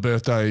 On the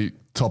birthday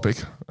topic,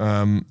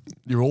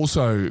 you're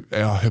also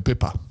our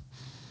hipippa.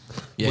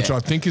 Yeah. Which I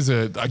think is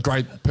a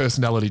great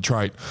personality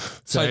trait.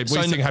 So we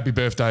sing happy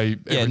birthday.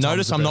 Yeah,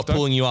 notice I'm not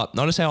pulling you up.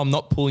 Notice how I'm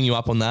not pulling you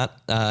up on that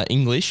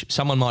English.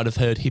 Someone might have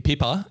heard hip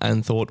hipper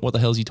and thought, what the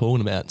hell is he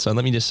talking about? So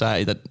let me just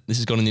say that this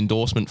has got an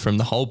endorsement from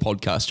the whole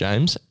podcast,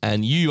 James.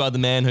 And you are the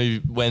man who,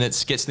 when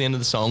it gets to the end of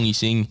the song, you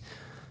sing.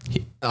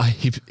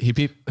 Hip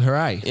hip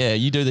hooray. Yeah,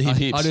 you do the hip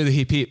hips. I do the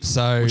hip hip.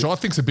 So Which I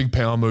think's a big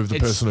power move, the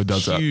It's person who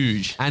does that.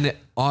 Huge. and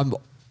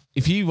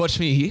if you watch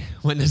me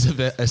when there's a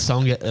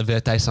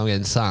birthday song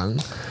getting sung,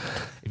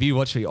 if you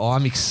watch me,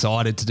 I'm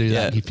excited to do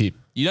that hip hip.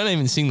 You don't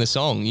even sing the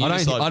song. You I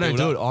just, don't build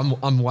do it. up.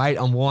 I'm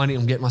winding.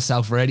 I'm getting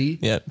myself ready.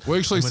 Yeah. We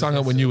actually sung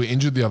it when you were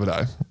injured the other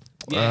day.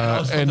 Yeah, I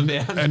was on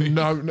the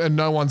boundary. and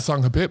no one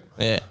sung hip hip.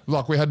 Yeah.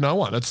 Like we had no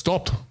one. It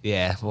stopped.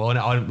 Yeah. Well,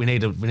 no, we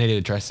need to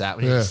address that.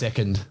 We need a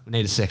second. We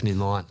need a second in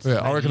line. Yeah,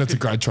 I reckon it's a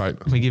great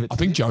trait. we give it I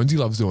think Jonesy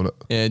loves doing it.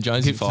 Yeah,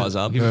 Jonesy fires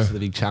up. Give it to the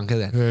big chunker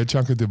then. Yeah,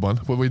 Chunker did one.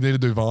 Well, we need to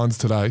do Vines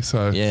today,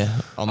 so Yeah.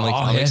 I'm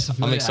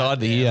excited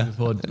to hear.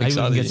 Maybe we Excited can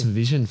to get hear. some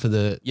vision for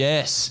the.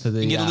 Yes. For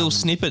the, you get a little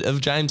snippet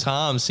of James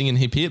Harms singing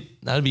hip hip.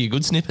 That'd be a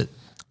good snippet.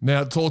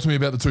 Now talk to me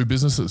about the two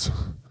businesses.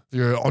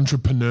 You're an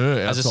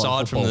entrepreneur As outside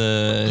aside from football.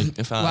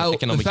 the Well,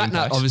 economic the Fat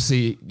Nut, impacts.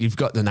 obviously, you've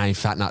got the name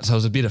Fat Nut, so it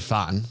was a bit of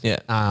fun. Yeah.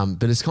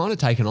 But it's kind of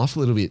taken off a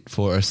little bit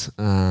for us.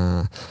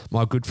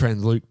 My good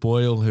friend Luke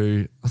Boyle,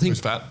 who I think Who's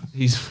fat?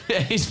 he's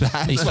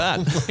fat. He's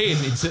fat. He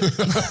admits it.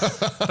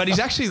 But he's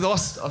actually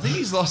lost. I think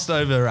he's lost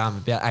over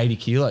about 80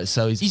 kilos.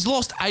 So He's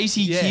lost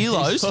 80 yeah,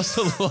 kilos. He's lost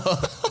a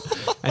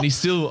lot. And he's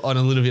still on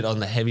a little bit on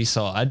the heavy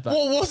side. But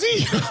What was he?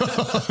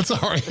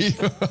 Sorry.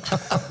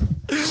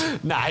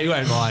 nah, he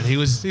won't mind. He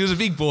was a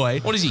big boy.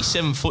 What is he,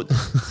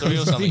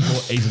 7'3" or something?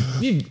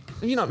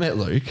 Have you not met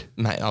Luke?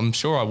 Mate, I'm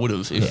sure I would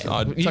have if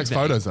I'd. Takes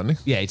photos, doesn't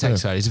he? Yeah, he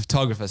takes photos. He's a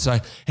photographer. So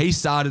he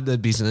started the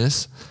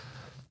business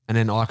and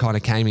then I kind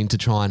of came in to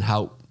try and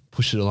help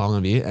push it along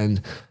a bit.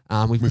 And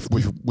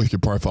With your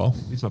profile.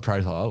 it's my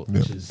profile,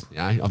 which is,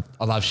 I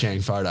love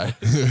sharing photos.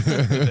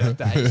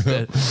 Birthdays.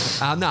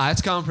 But, no,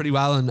 it's going pretty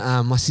well.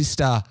 And my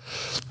sister,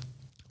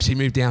 she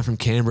moved down from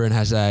Canberra and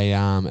has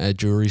a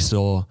jewellery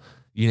store,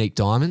 Unique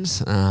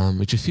Diamonds,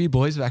 which a few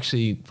boys have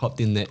actually popped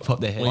their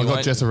head. I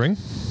got Jess a ring.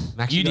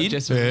 You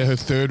did? Yeah, her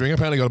third ring.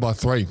 Apparently got to buy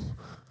 3.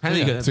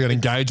 Apparently So you got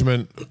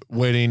engagement,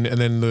 wedding, and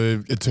then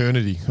the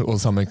eternity or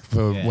something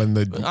for when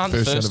the Aren't the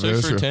first first two for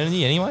anniversary.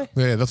 eternity anyway?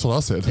 Yeah, that's what I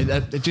said.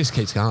 it just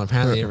keeps going.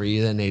 Apparently every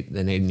year they need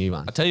a new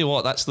one. I tell you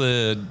what, that's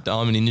the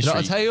diamond industry.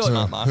 I'll tell you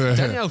Smart what, market.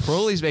 Danielle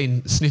Frawley's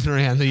been sniffing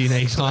around the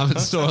Unique Diamond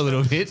store a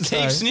little bit. so-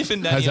 Keep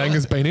sniffing, Has Daniel.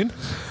 Angus been in?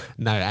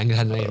 No, Angus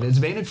hasn't been. There's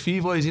been a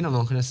few boys in. I'm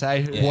not going to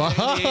say who.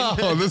 Wow,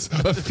 there's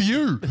a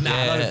few.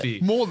 Nah, not a few.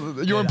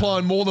 You're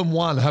implying more than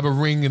one have a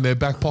ring in their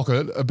back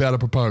pocket about to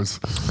propose.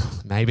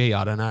 Maybe,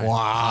 I don't know.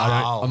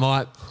 Wow. I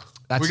might.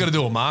 That's We got to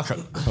do a market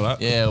for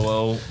that. Yeah,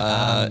 well,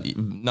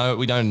 no,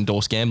 we don't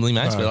endorse gambling,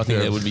 mates, but I think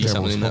yeah, there would be yeah,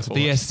 something in that for But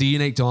yes, the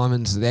Unique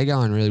Diamonds, they're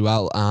going really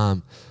well.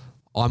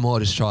 I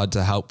might have tried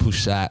to help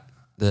push the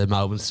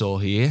Melbourne store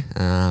here.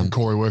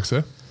 Corey works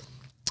there.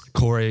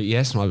 Corey,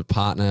 yes, my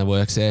partner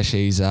works there.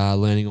 She's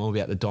learning all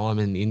about the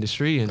diamond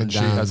industry. And she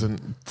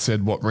hasn't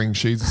said what ring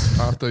she's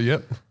after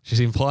yet. She's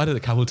implied it a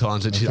couple of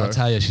times, but I'll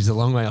tell you, she's a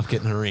long way off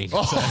getting a ring.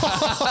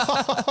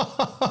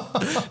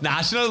 Nah,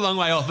 she's not a long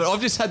way off, but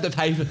I've just had to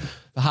pay for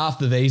half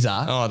the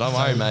visa. Oh, don't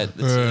worry, mate.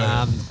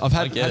 I've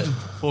had get to it.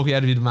 fork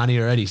out a bit of money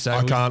already. So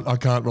I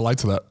can't relate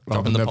to that.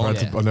 I've in the never, pond.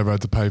 I've never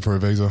had to pay for a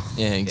visa.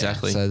 Yeah,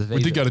 exactly. So the visa,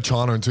 We did go to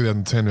China in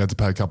 2010. We had to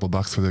pay a couple of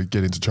bucks to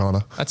get into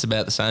China. That's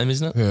about the same,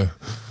 isn't it? Yeah.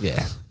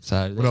 yeah.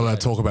 So We're not allowed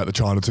to talk about the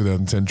China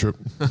 2010 trip.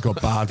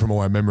 Got barred from all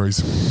our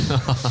memories.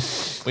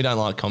 We don't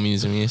like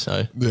communism here,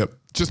 so Yep.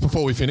 Just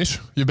before we finish,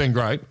 you've been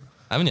great,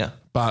 haven't you?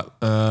 but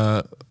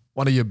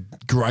one of your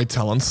great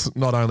talents,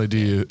 not only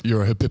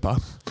you're a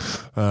hipipper,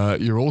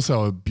 You're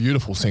also a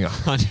beautiful singer.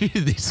 I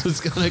knew this was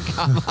going to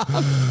come up.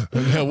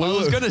 I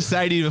was going to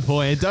say to you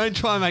beforehand, don't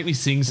try and make me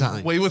sing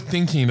something. We were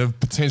thinking of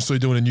potentially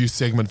doing a new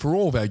segment for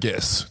all of our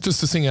guests, just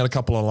to sing out a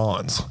couple of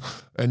lines.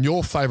 And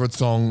your favourite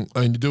song,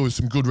 and you do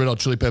some good Red Hot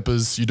Chili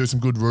Peppers, you do some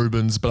good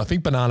Rubens, but I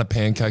think Banana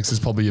Pancakes is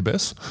probably your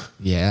best.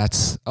 Yeah,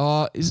 that's.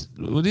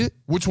 Would it?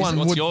 Which one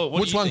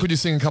could you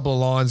sing a couple of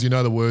lines you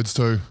know the words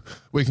to?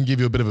 We can give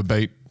you a bit of a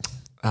beat.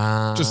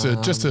 Just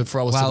to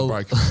throw us to the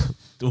break.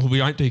 Well,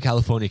 we won't do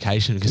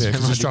Californication because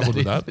we struggled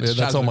with that. Yeah,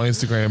 that's on my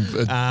Instagram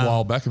a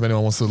while back if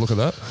anyone wants to look at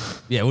that.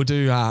 Yeah, we'll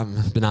do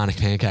Banana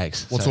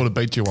Pancakes. What sort of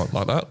beat do you want?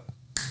 Like that?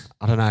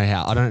 I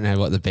don't know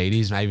what the beat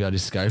is. Maybe I'll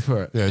just go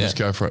for it. Yeah, just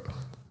go for it.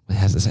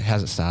 How's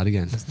it start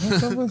again?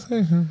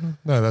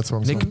 No, that's what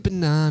I'm saying. Make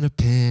banana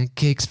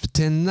pancakes,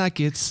 pretend like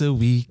it's a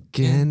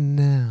weekend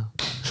now.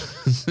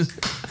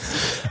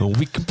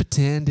 We can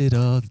pretend it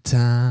all the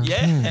time.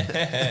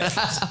 Yeah.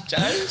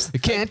 James.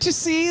 Can't you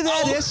see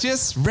that it's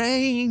just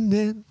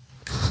raining?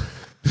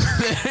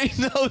 There ain't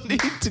no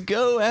need to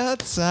go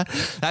outside.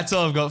 That's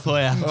all I've got for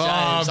you. James,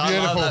 I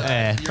love that.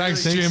 Yeah.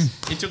 Thanks, Jim.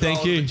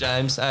 Thank you,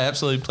 James.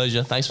 Absolute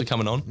pleasure. Thanks for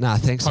coming on. Nah,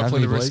 thanks.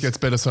 Hopefully the boys. wrist gets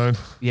better soon.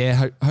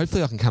 Yeah,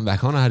 hopefully I can come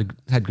back on. I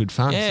had good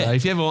fun. Yeah. So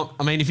if you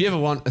ever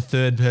want a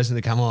third person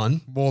to come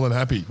on, More than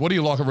happy. What do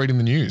you like at reading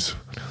the news?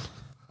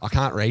 I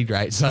can't read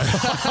great, so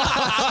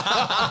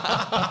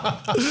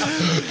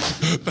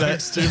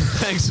Thanks, Jim.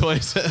 thanks,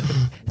 boys.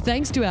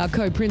 Thanks to our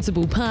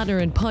co-principal partner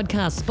and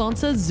podcast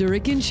sponsor,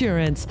 Zurich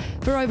Insurance.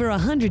 For over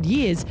 100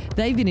 years,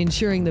 they've been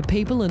insuring the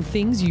people and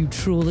things you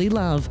truly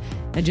love.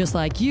 And just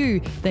like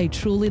you, they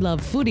truly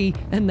love footy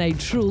and they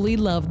truly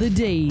love the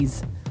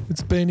D's.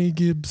 It's Benny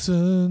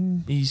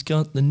Gibson. He's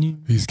got the news.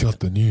 He's got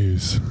the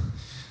news.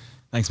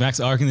 Thanks, Max.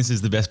 I reckon this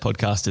is the best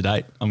podcast to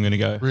date. I'm going to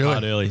go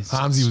hard early.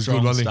 Harmsy was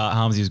good, wasn't he?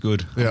 Harmsy was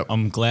good. Yep.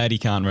 I'm glad he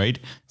can't read.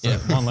 So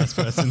one less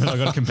person that I've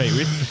got to compete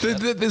with.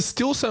 There's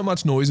still so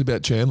much noise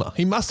about Chandler.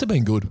 He must have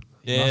been good.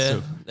 Yeah,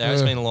 there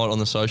has been a lot on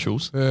the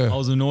socials. I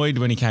was annoyed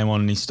when he came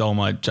on and he stole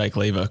my Jake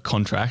Lever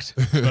contract,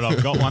 but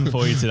I've got one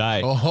for you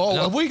today.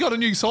 Have we got a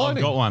new signing?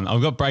 I've got one.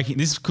 I've got breaking.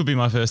 This could be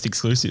my first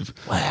exclusive.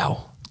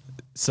 Wow.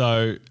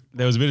 So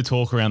there was a bit of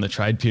talk around the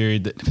trade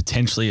period that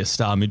potentially a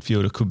star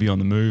midfielder could be on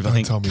the move. I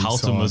think tell me he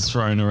Carlton signed. was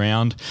thrown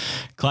around.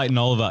 Clayton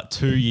Oliver,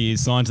 2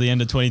 years, signed to the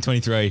end of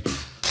 2023.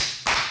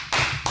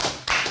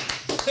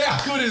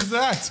 How good is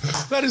that?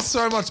 That is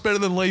so much better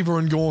than Lever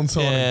and Gawn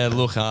signing. Yeah,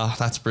 look,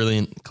 that's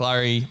brilliant.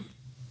 Clary,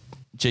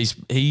 geez,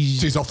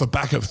 He's off the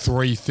back of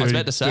 3 I was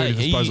about to say,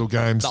 disposal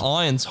games. the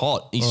iron's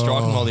hot. He's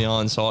striking while the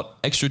iron's hot.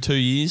 Extra 2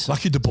 years.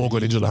 Lucky De Boer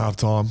got injured at half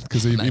time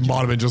because he might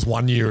have been just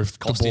 1 year if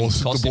Cost De him,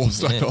 Boer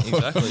stayed on.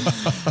 exactly.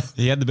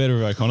 He had the better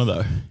of O'Connor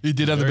though. He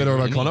did have the better of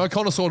good, didn't O'Connor.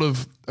 O'Connor sort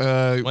of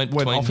went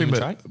between off him him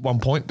and at Trade. one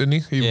point, didn't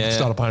he? He Yeah.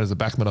 started playing as a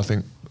backman, I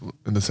think,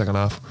 in the second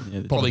half.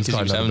 Probably because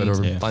he was just had better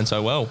of him. playing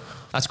so well.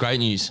 That's great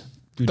news.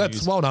 Good That's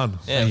news. well done.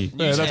 Yeah, Yeah,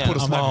 that's Newshound. put a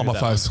I'm smile on happy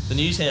my with face. The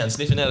news hound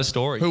sniffing out a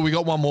story. Who, we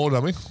got one more,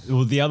 don't we?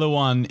 Well, the other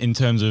one in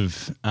terms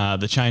of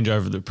the changeover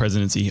of the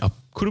presidency, I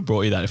could have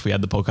brought you that if we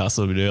had the podcast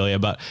a little bit earlier,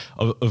 but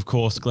of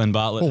course, Glenn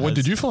Bartlett. Well, when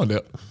has- did you find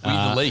out? Were you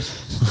the leak?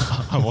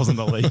 I wasn't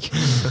the leak.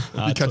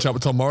 You catch up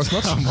with Tom Morris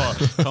much?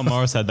 Tom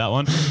Morris had that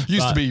one.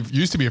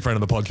 Used to be a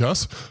friend of the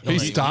podcast. He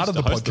started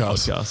the used to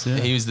host podcast.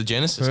 yeah. He was the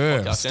Genesis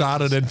Yeah, podcast.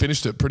 started and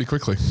finished it pretty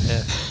quickly.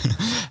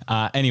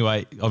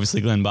 Anyway,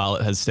 obviously Glenn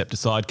Bartlett has stepped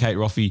aside. Kate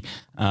Roffey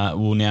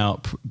will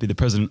now be the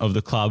president of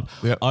the club.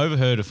 Yep. I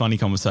overheard a funny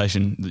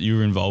conversation that you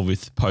were involved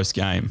with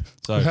post-game.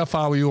 So How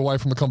far were you away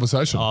from the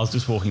conversation? I was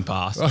just walking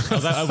past.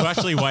 I was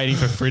actually waiting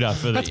for Fritter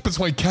for That's the...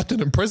 between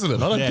captain and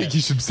president. I don't Yeah. think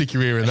you should stick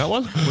your ear in that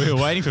one. We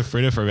were waiting for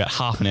Fritter for about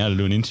half an hour to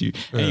do an interview.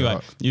 Anyway,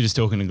 right. you're just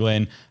talking to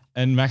Glenn,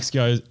 and Max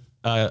goes,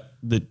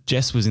 that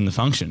Jess was in the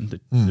function,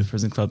 the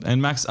president club,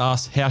 and Max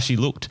asked how she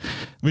looked,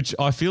 which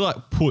I feel like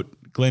put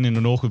Glenn in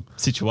an awkward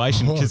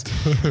situation because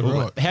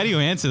Right. how do you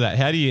answer that?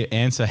 How do you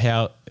answer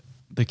how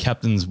the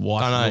captain's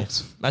wife I know.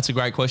 looks? That's a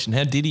great question.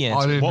 How did he I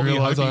answer? didn't What were you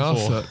realise I hoping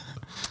asked for? that.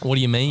 What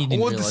do you mean? You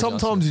didn't Well, realise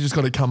sometimes you just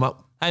got to come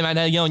up. Hey mate,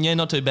 how you going? Yeah,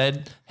 not too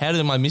bad. How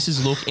did my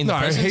missus look in the No,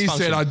 president's he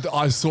function? said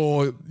I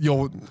saw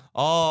your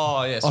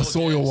Oh yes, I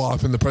saw your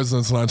wife in the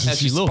president's lounge and How'd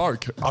she she look?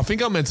 spoke. I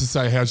think I meant to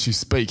say how'd she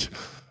speak,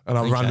 and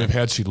I ran with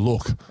how'd she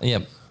look. Yeah,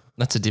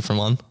 that's a different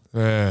one.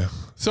 Yeah,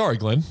 sorry,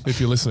 Glenn, if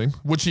you're listening,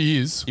 which he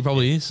is, He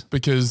probably is.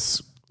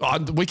 because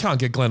we can't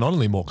get Glenn on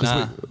anymore because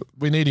Nah.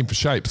 we need him for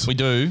shapes. We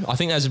do. I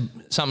think there's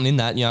something in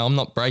that. You know, I'm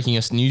not breaking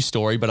a news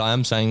story, but I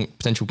am saying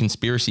potential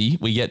conspiracy.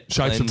 We get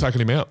Shapes Glenn, are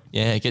taking him out.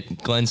 yeah,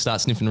 get Glenn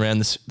start sniffing around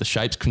the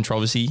shapes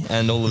controversy,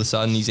 and all of a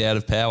sudden he's out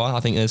of power. I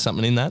think there's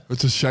something in that.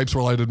 It's a shapes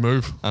related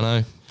move. I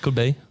know, could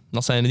be.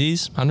 Not saying it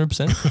is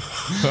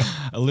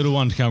 100%. A little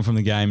one to come from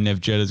the game.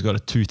 Nev Jetta's got a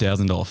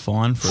 $2,000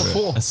 fine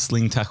for a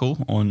sling tackle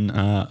on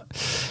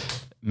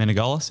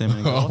Menegola, Sam I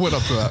Menegola. went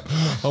up to that.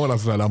 I went up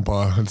to that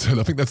umpire and said,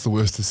 I think that's the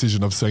worst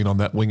decision I've seen on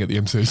that wing at the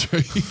MCG.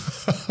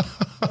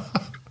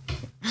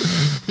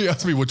 He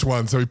asked me which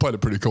one, so he played it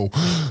pretty cool.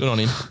 Good on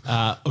him.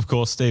 Of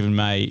course, Stephen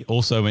May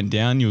also went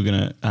down. You were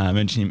going to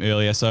mention him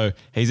earlier. So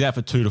he's out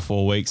for 2 to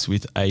 4 weeks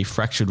with a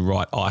fractured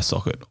right eye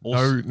socket.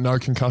 No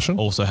concussion?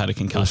 Also had a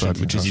concussion,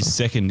 which is his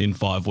second in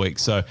 5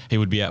 weeks. So he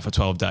would be out for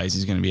 12 days.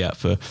 He's going to be out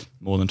for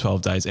more than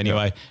 12 days.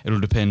 Anyway, it'll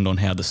depend on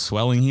how the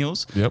swelling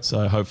heals. Yep.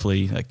 So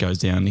hopefully that goes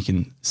down and he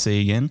can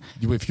see again.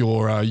 If you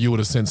would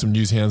have sent some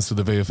news hounds to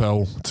the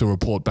VFL to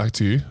report back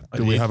to you,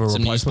 do we have a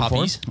Some news replacement for him?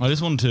 puppies. I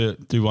just wanted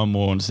to do one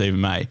more on Stephen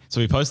May.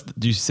 So we posted,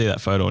 do you see that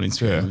photo on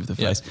Instagram Yeah. with the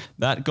face?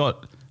 That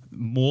got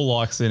more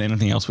likes than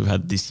anything else we've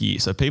had this year.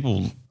 So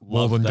people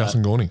More love than that. Gus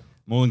and Gawny.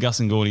 More than Gus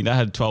and Gawny. That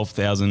had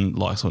 12,000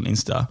 likes on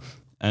Insta.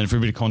 And for a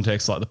bit of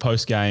context, like the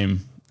post-game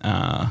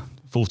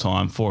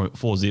full-time, 4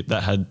 zip,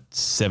 that had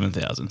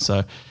 7,000.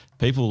 So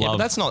people Yeah, love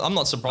but that's not. I'm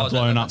not surprised.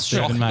 blown up That's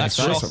shock. Stephen May. That's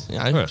That's shock.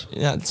 awesome. You know,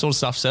 yeah, that sort of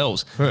stuff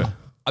sells. Yeah.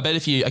 I bet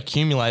if you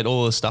accumulate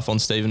all the stuff on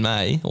Stephen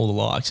May, all the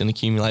likes, and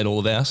accumulate all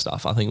of our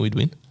stuff, I think we'd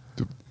win.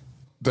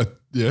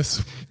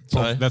 Yes.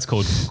 So That's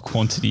called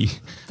quantity.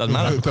 doesn't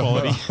matter.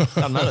 Quality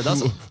doesn't matter,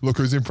 does it? Look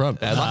who's in front.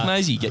 Bad luck,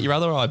 Maisie. Get your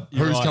other eye.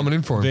 Who's coming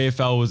in for him?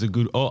 VFL was a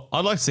good. Oh,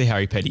 I'd like to see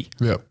Harry Petty.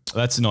 Yeah.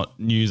 That's not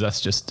news. That's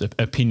just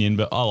opinion.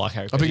 But I like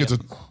Harry I Petty. think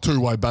it's a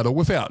two-way battle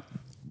without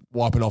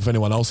wiping off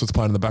anyone else that's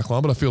playing in the back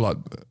line, but I feel like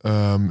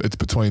it's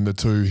between the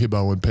two,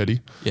 Hibbo and Petty.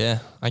 Yeah.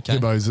 Okay.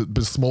 Hibbo's a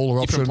bit smaller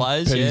Different option.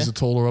 players, Petty's yeah. a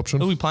taller option.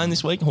 Who are we playing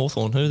this week?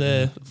 Hawthorn. Who are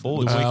their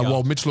forwards?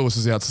 Well, Mitch Lewis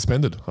is out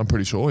suspended, I'm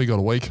pretty sure. He got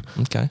a week.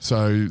 Okay.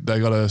 So they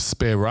got a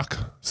spare ruck,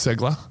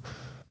 Segler,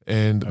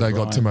 and they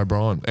got Tim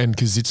O'Brien. And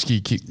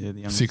Kazitsky kicked the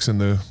youngest. 6 in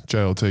the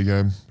JLT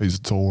game. He's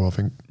a taller, I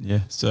think. Yeah.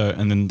 So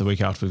and then the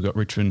week after we've got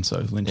Richmond. So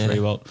Lynch Yeah.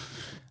 Rewalt.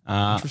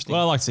 Interesting.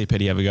 Well, I like to see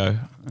Petty have a go.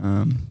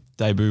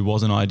 Debut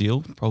wasn't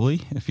ideal,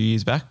 probably a few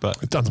years back, but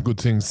He's done some good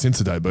things since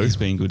the debut. he's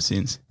been good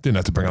since. Didn't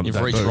have to bring up You've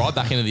the reached debut. right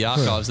back into the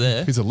archives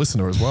there. He's a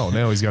listener as well.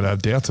 Now he's going to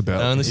have doubts about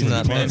Don't it. listen to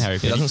that man, man. Harry He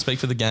Petty. doesn't speak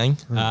for the gang.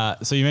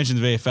 So you mentioned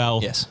the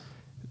VFL. Yes.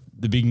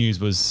 The big news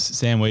was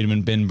Sam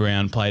Wiedemann, Ben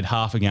Brown played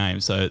half a game,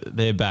 so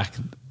they're back.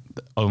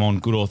 I'm on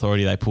good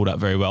authority. They pulled up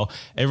very well.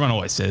 Everyone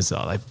always says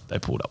they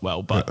pulled up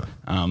well, but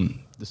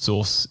the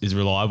source is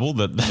reliable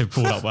that they've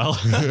pulled up well.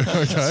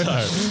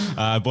 Okay.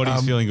 So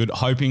body's feeling good.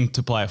 Hoping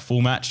to play a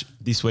full match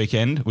this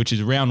weekend, which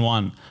is round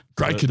 1.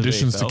 Great for the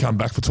conditions to VFL. come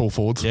back for tall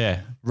forwards.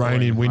 Yeah.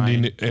 Raining, Rain.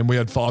 windy, and we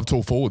had 5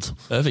 tall forwards.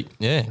 Perfect.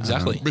 Yeah,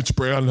 exactly. Mitch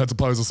Brown had to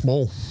play as a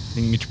small. I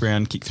think Mitch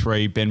Brown kicked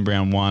 3, Ben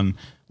Brown 1.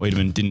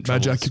 Wiedemann didn't.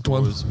 trouble Majak the kicked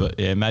 1. scorers, but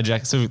yeah,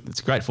 Majak. So it's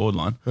a great forward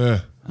line.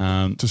 Yeah.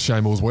 Just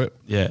shame it was wet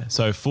Yeah.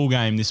 So full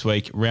game this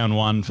week, round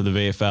 1 for the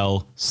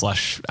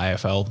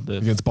VFL/AFL.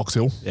 against Box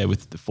Hill. Yeah,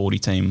 with the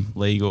 40-team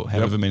league or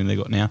however many they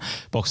got now.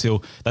 Box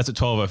Hill, that's at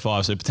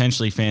 12:05, so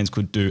potentially fans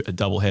could do a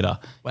double header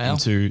Wow.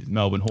 into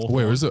Melbourne Hawthorn.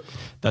 Where is it?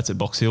 That's at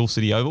Box Hill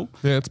City Oval.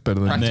 Yeah, it's better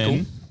than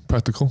Practical.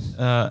 practical.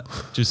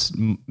 Just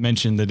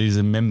mentioned that it is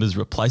a members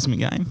replacement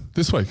game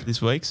This week.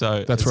 this week.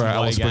 So That's it's for our an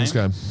away Alice Springs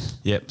game.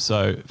 Yep,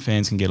 so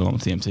fans can get along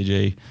with the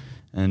MCG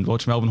and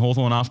watch Melbourne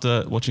Hawthorn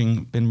after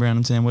watching Ben Brown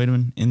and Sam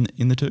Wiedemann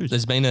in the twos.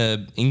 There's been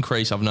an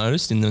increase, I've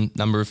noticed, in the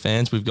number of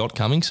fans we've got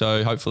coming.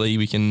 So hopefully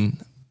we can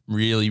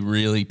really,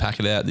 really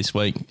pack it out this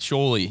week.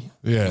 Surely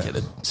Yeah. we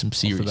get some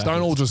serious.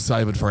 Don't all just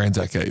save it for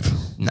Anzac Eve.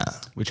 Nah.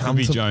 Which Come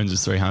could be to-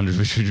 Jones's 300,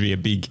 which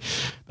would be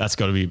that's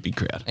got to be a big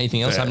crowd.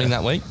 Anything else happening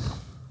that week?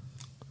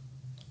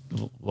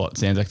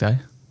 What, Anzac Day?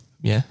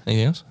 Yeah.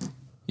 Anything else?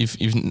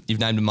 You've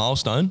named a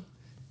milestone.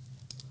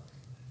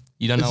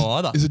 You don't know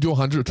either. Is it your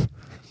 100th?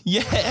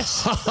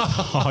 Yes.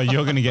 Oh,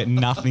 you're going to get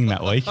nothing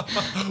that week.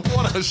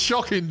 What a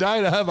shocking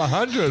day to have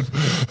 100.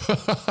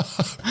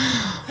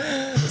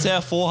 It's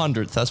our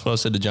 400th. That's what I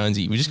said to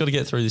Jonesy. We just got to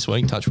get through this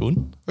week. Touch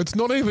wood. It's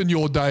not even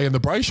your day in the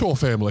Brayshaw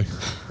family.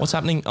 What's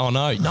happening? Oh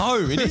no, no,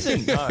 it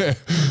isn't. No.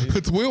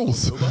 It's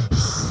Will's.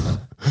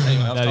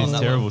 Anyway, I've That told is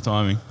that terrible one.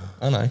 timing.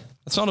 I know.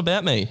 It's not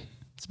about me.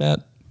 It's about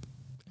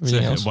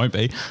everything else. It won't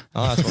be.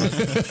 Oh,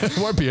 that's right. It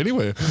won't be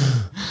anywhere.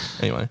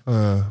 Anyway,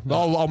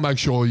 I'll make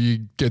sure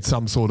you get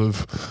some sort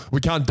of.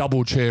 We can't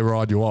double chair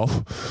ride you off.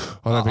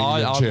 I don't think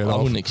you get chaired I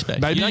off. wouldn't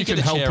expect. Maybe don't you can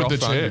get a help chair with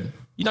the off chair. front.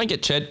 You don't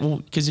get chair. Well,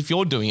 because if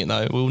you're doing it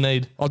though, we'll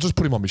need. I'll just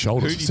put him on my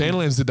shoulders. Who do you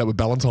Sandlands did that with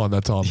Ballantyne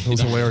that time. It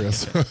was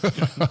hilarious.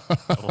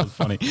 That was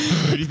funny.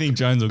 Who do you think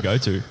Jones will go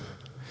to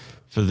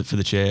for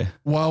the chair?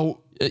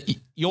 Well,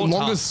 Your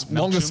longest task-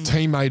 longest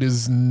teammate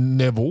is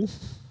Neville.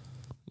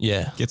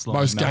 Yeah. Gets like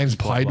Most games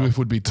played with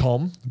would be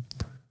Tom.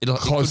 It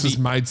Closest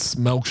mates,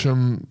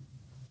 Melksham.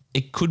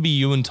 It could be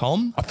you and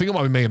Tom, I think it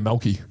might be me and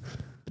Melky.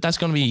 but that's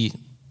going to be.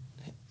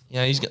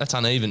 Yeah, that's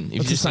uneven. If you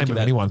It's the just same think with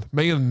about anyone.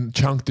 Me and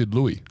Chunk did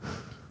Louis.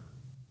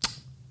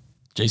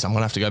 Geez, I'm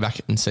gonna have to go back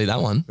and see that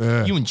one.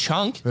 Yeah. You and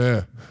Chunk.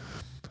 Yeah.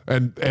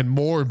 And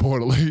more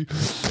importantly,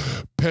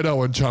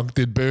 Pedo and Chunk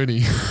did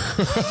Bernie.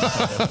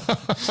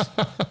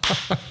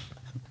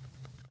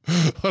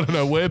 I don't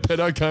know where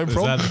Pedo came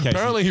from. that the case?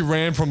 Apparently he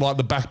ran from like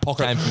the back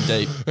pocket. Came from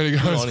deep. And he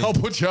Good goes, on him. I'll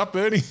put you up,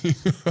 Bernie.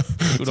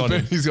 Good on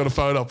him. He's got a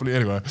photo up.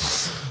 Anyway.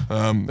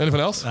 Anything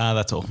else?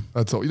 That's all.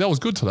 That's all. That was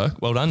good today.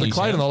 Well done, The you,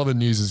 Clayton Sam. Oliver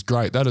news is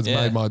great. That has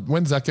made my.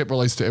 When's that get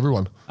released to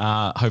everyone?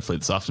 Hopefully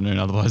this afternoon.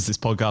 Otherwise, this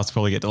podcast will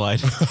probably get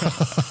delayed.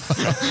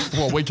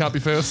 Well, we can't be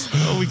first.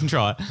 Well, we can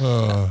try.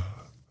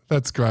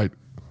 That's great.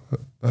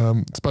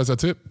 Suppose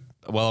that's it.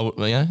 Well,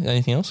 yeah.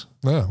 Anything else?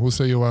 No, we'll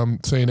see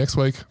you next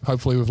week.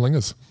 Hopefully with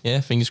Lingers.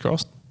 Yeah, fingers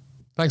crossed.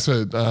 Thanks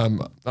for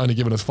only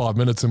giving us 5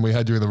 minutes and we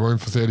had you in the room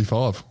for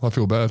 35. I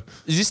feel bad.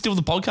 Is this still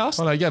the podcast?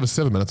 Oh no, you gave us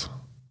 7 minutes.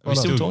 Are we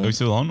still talking? Are we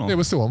still on? Or? Yeah,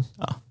 we're still on.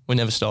 We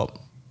never stop.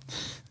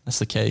 That's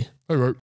the key. Hey, right.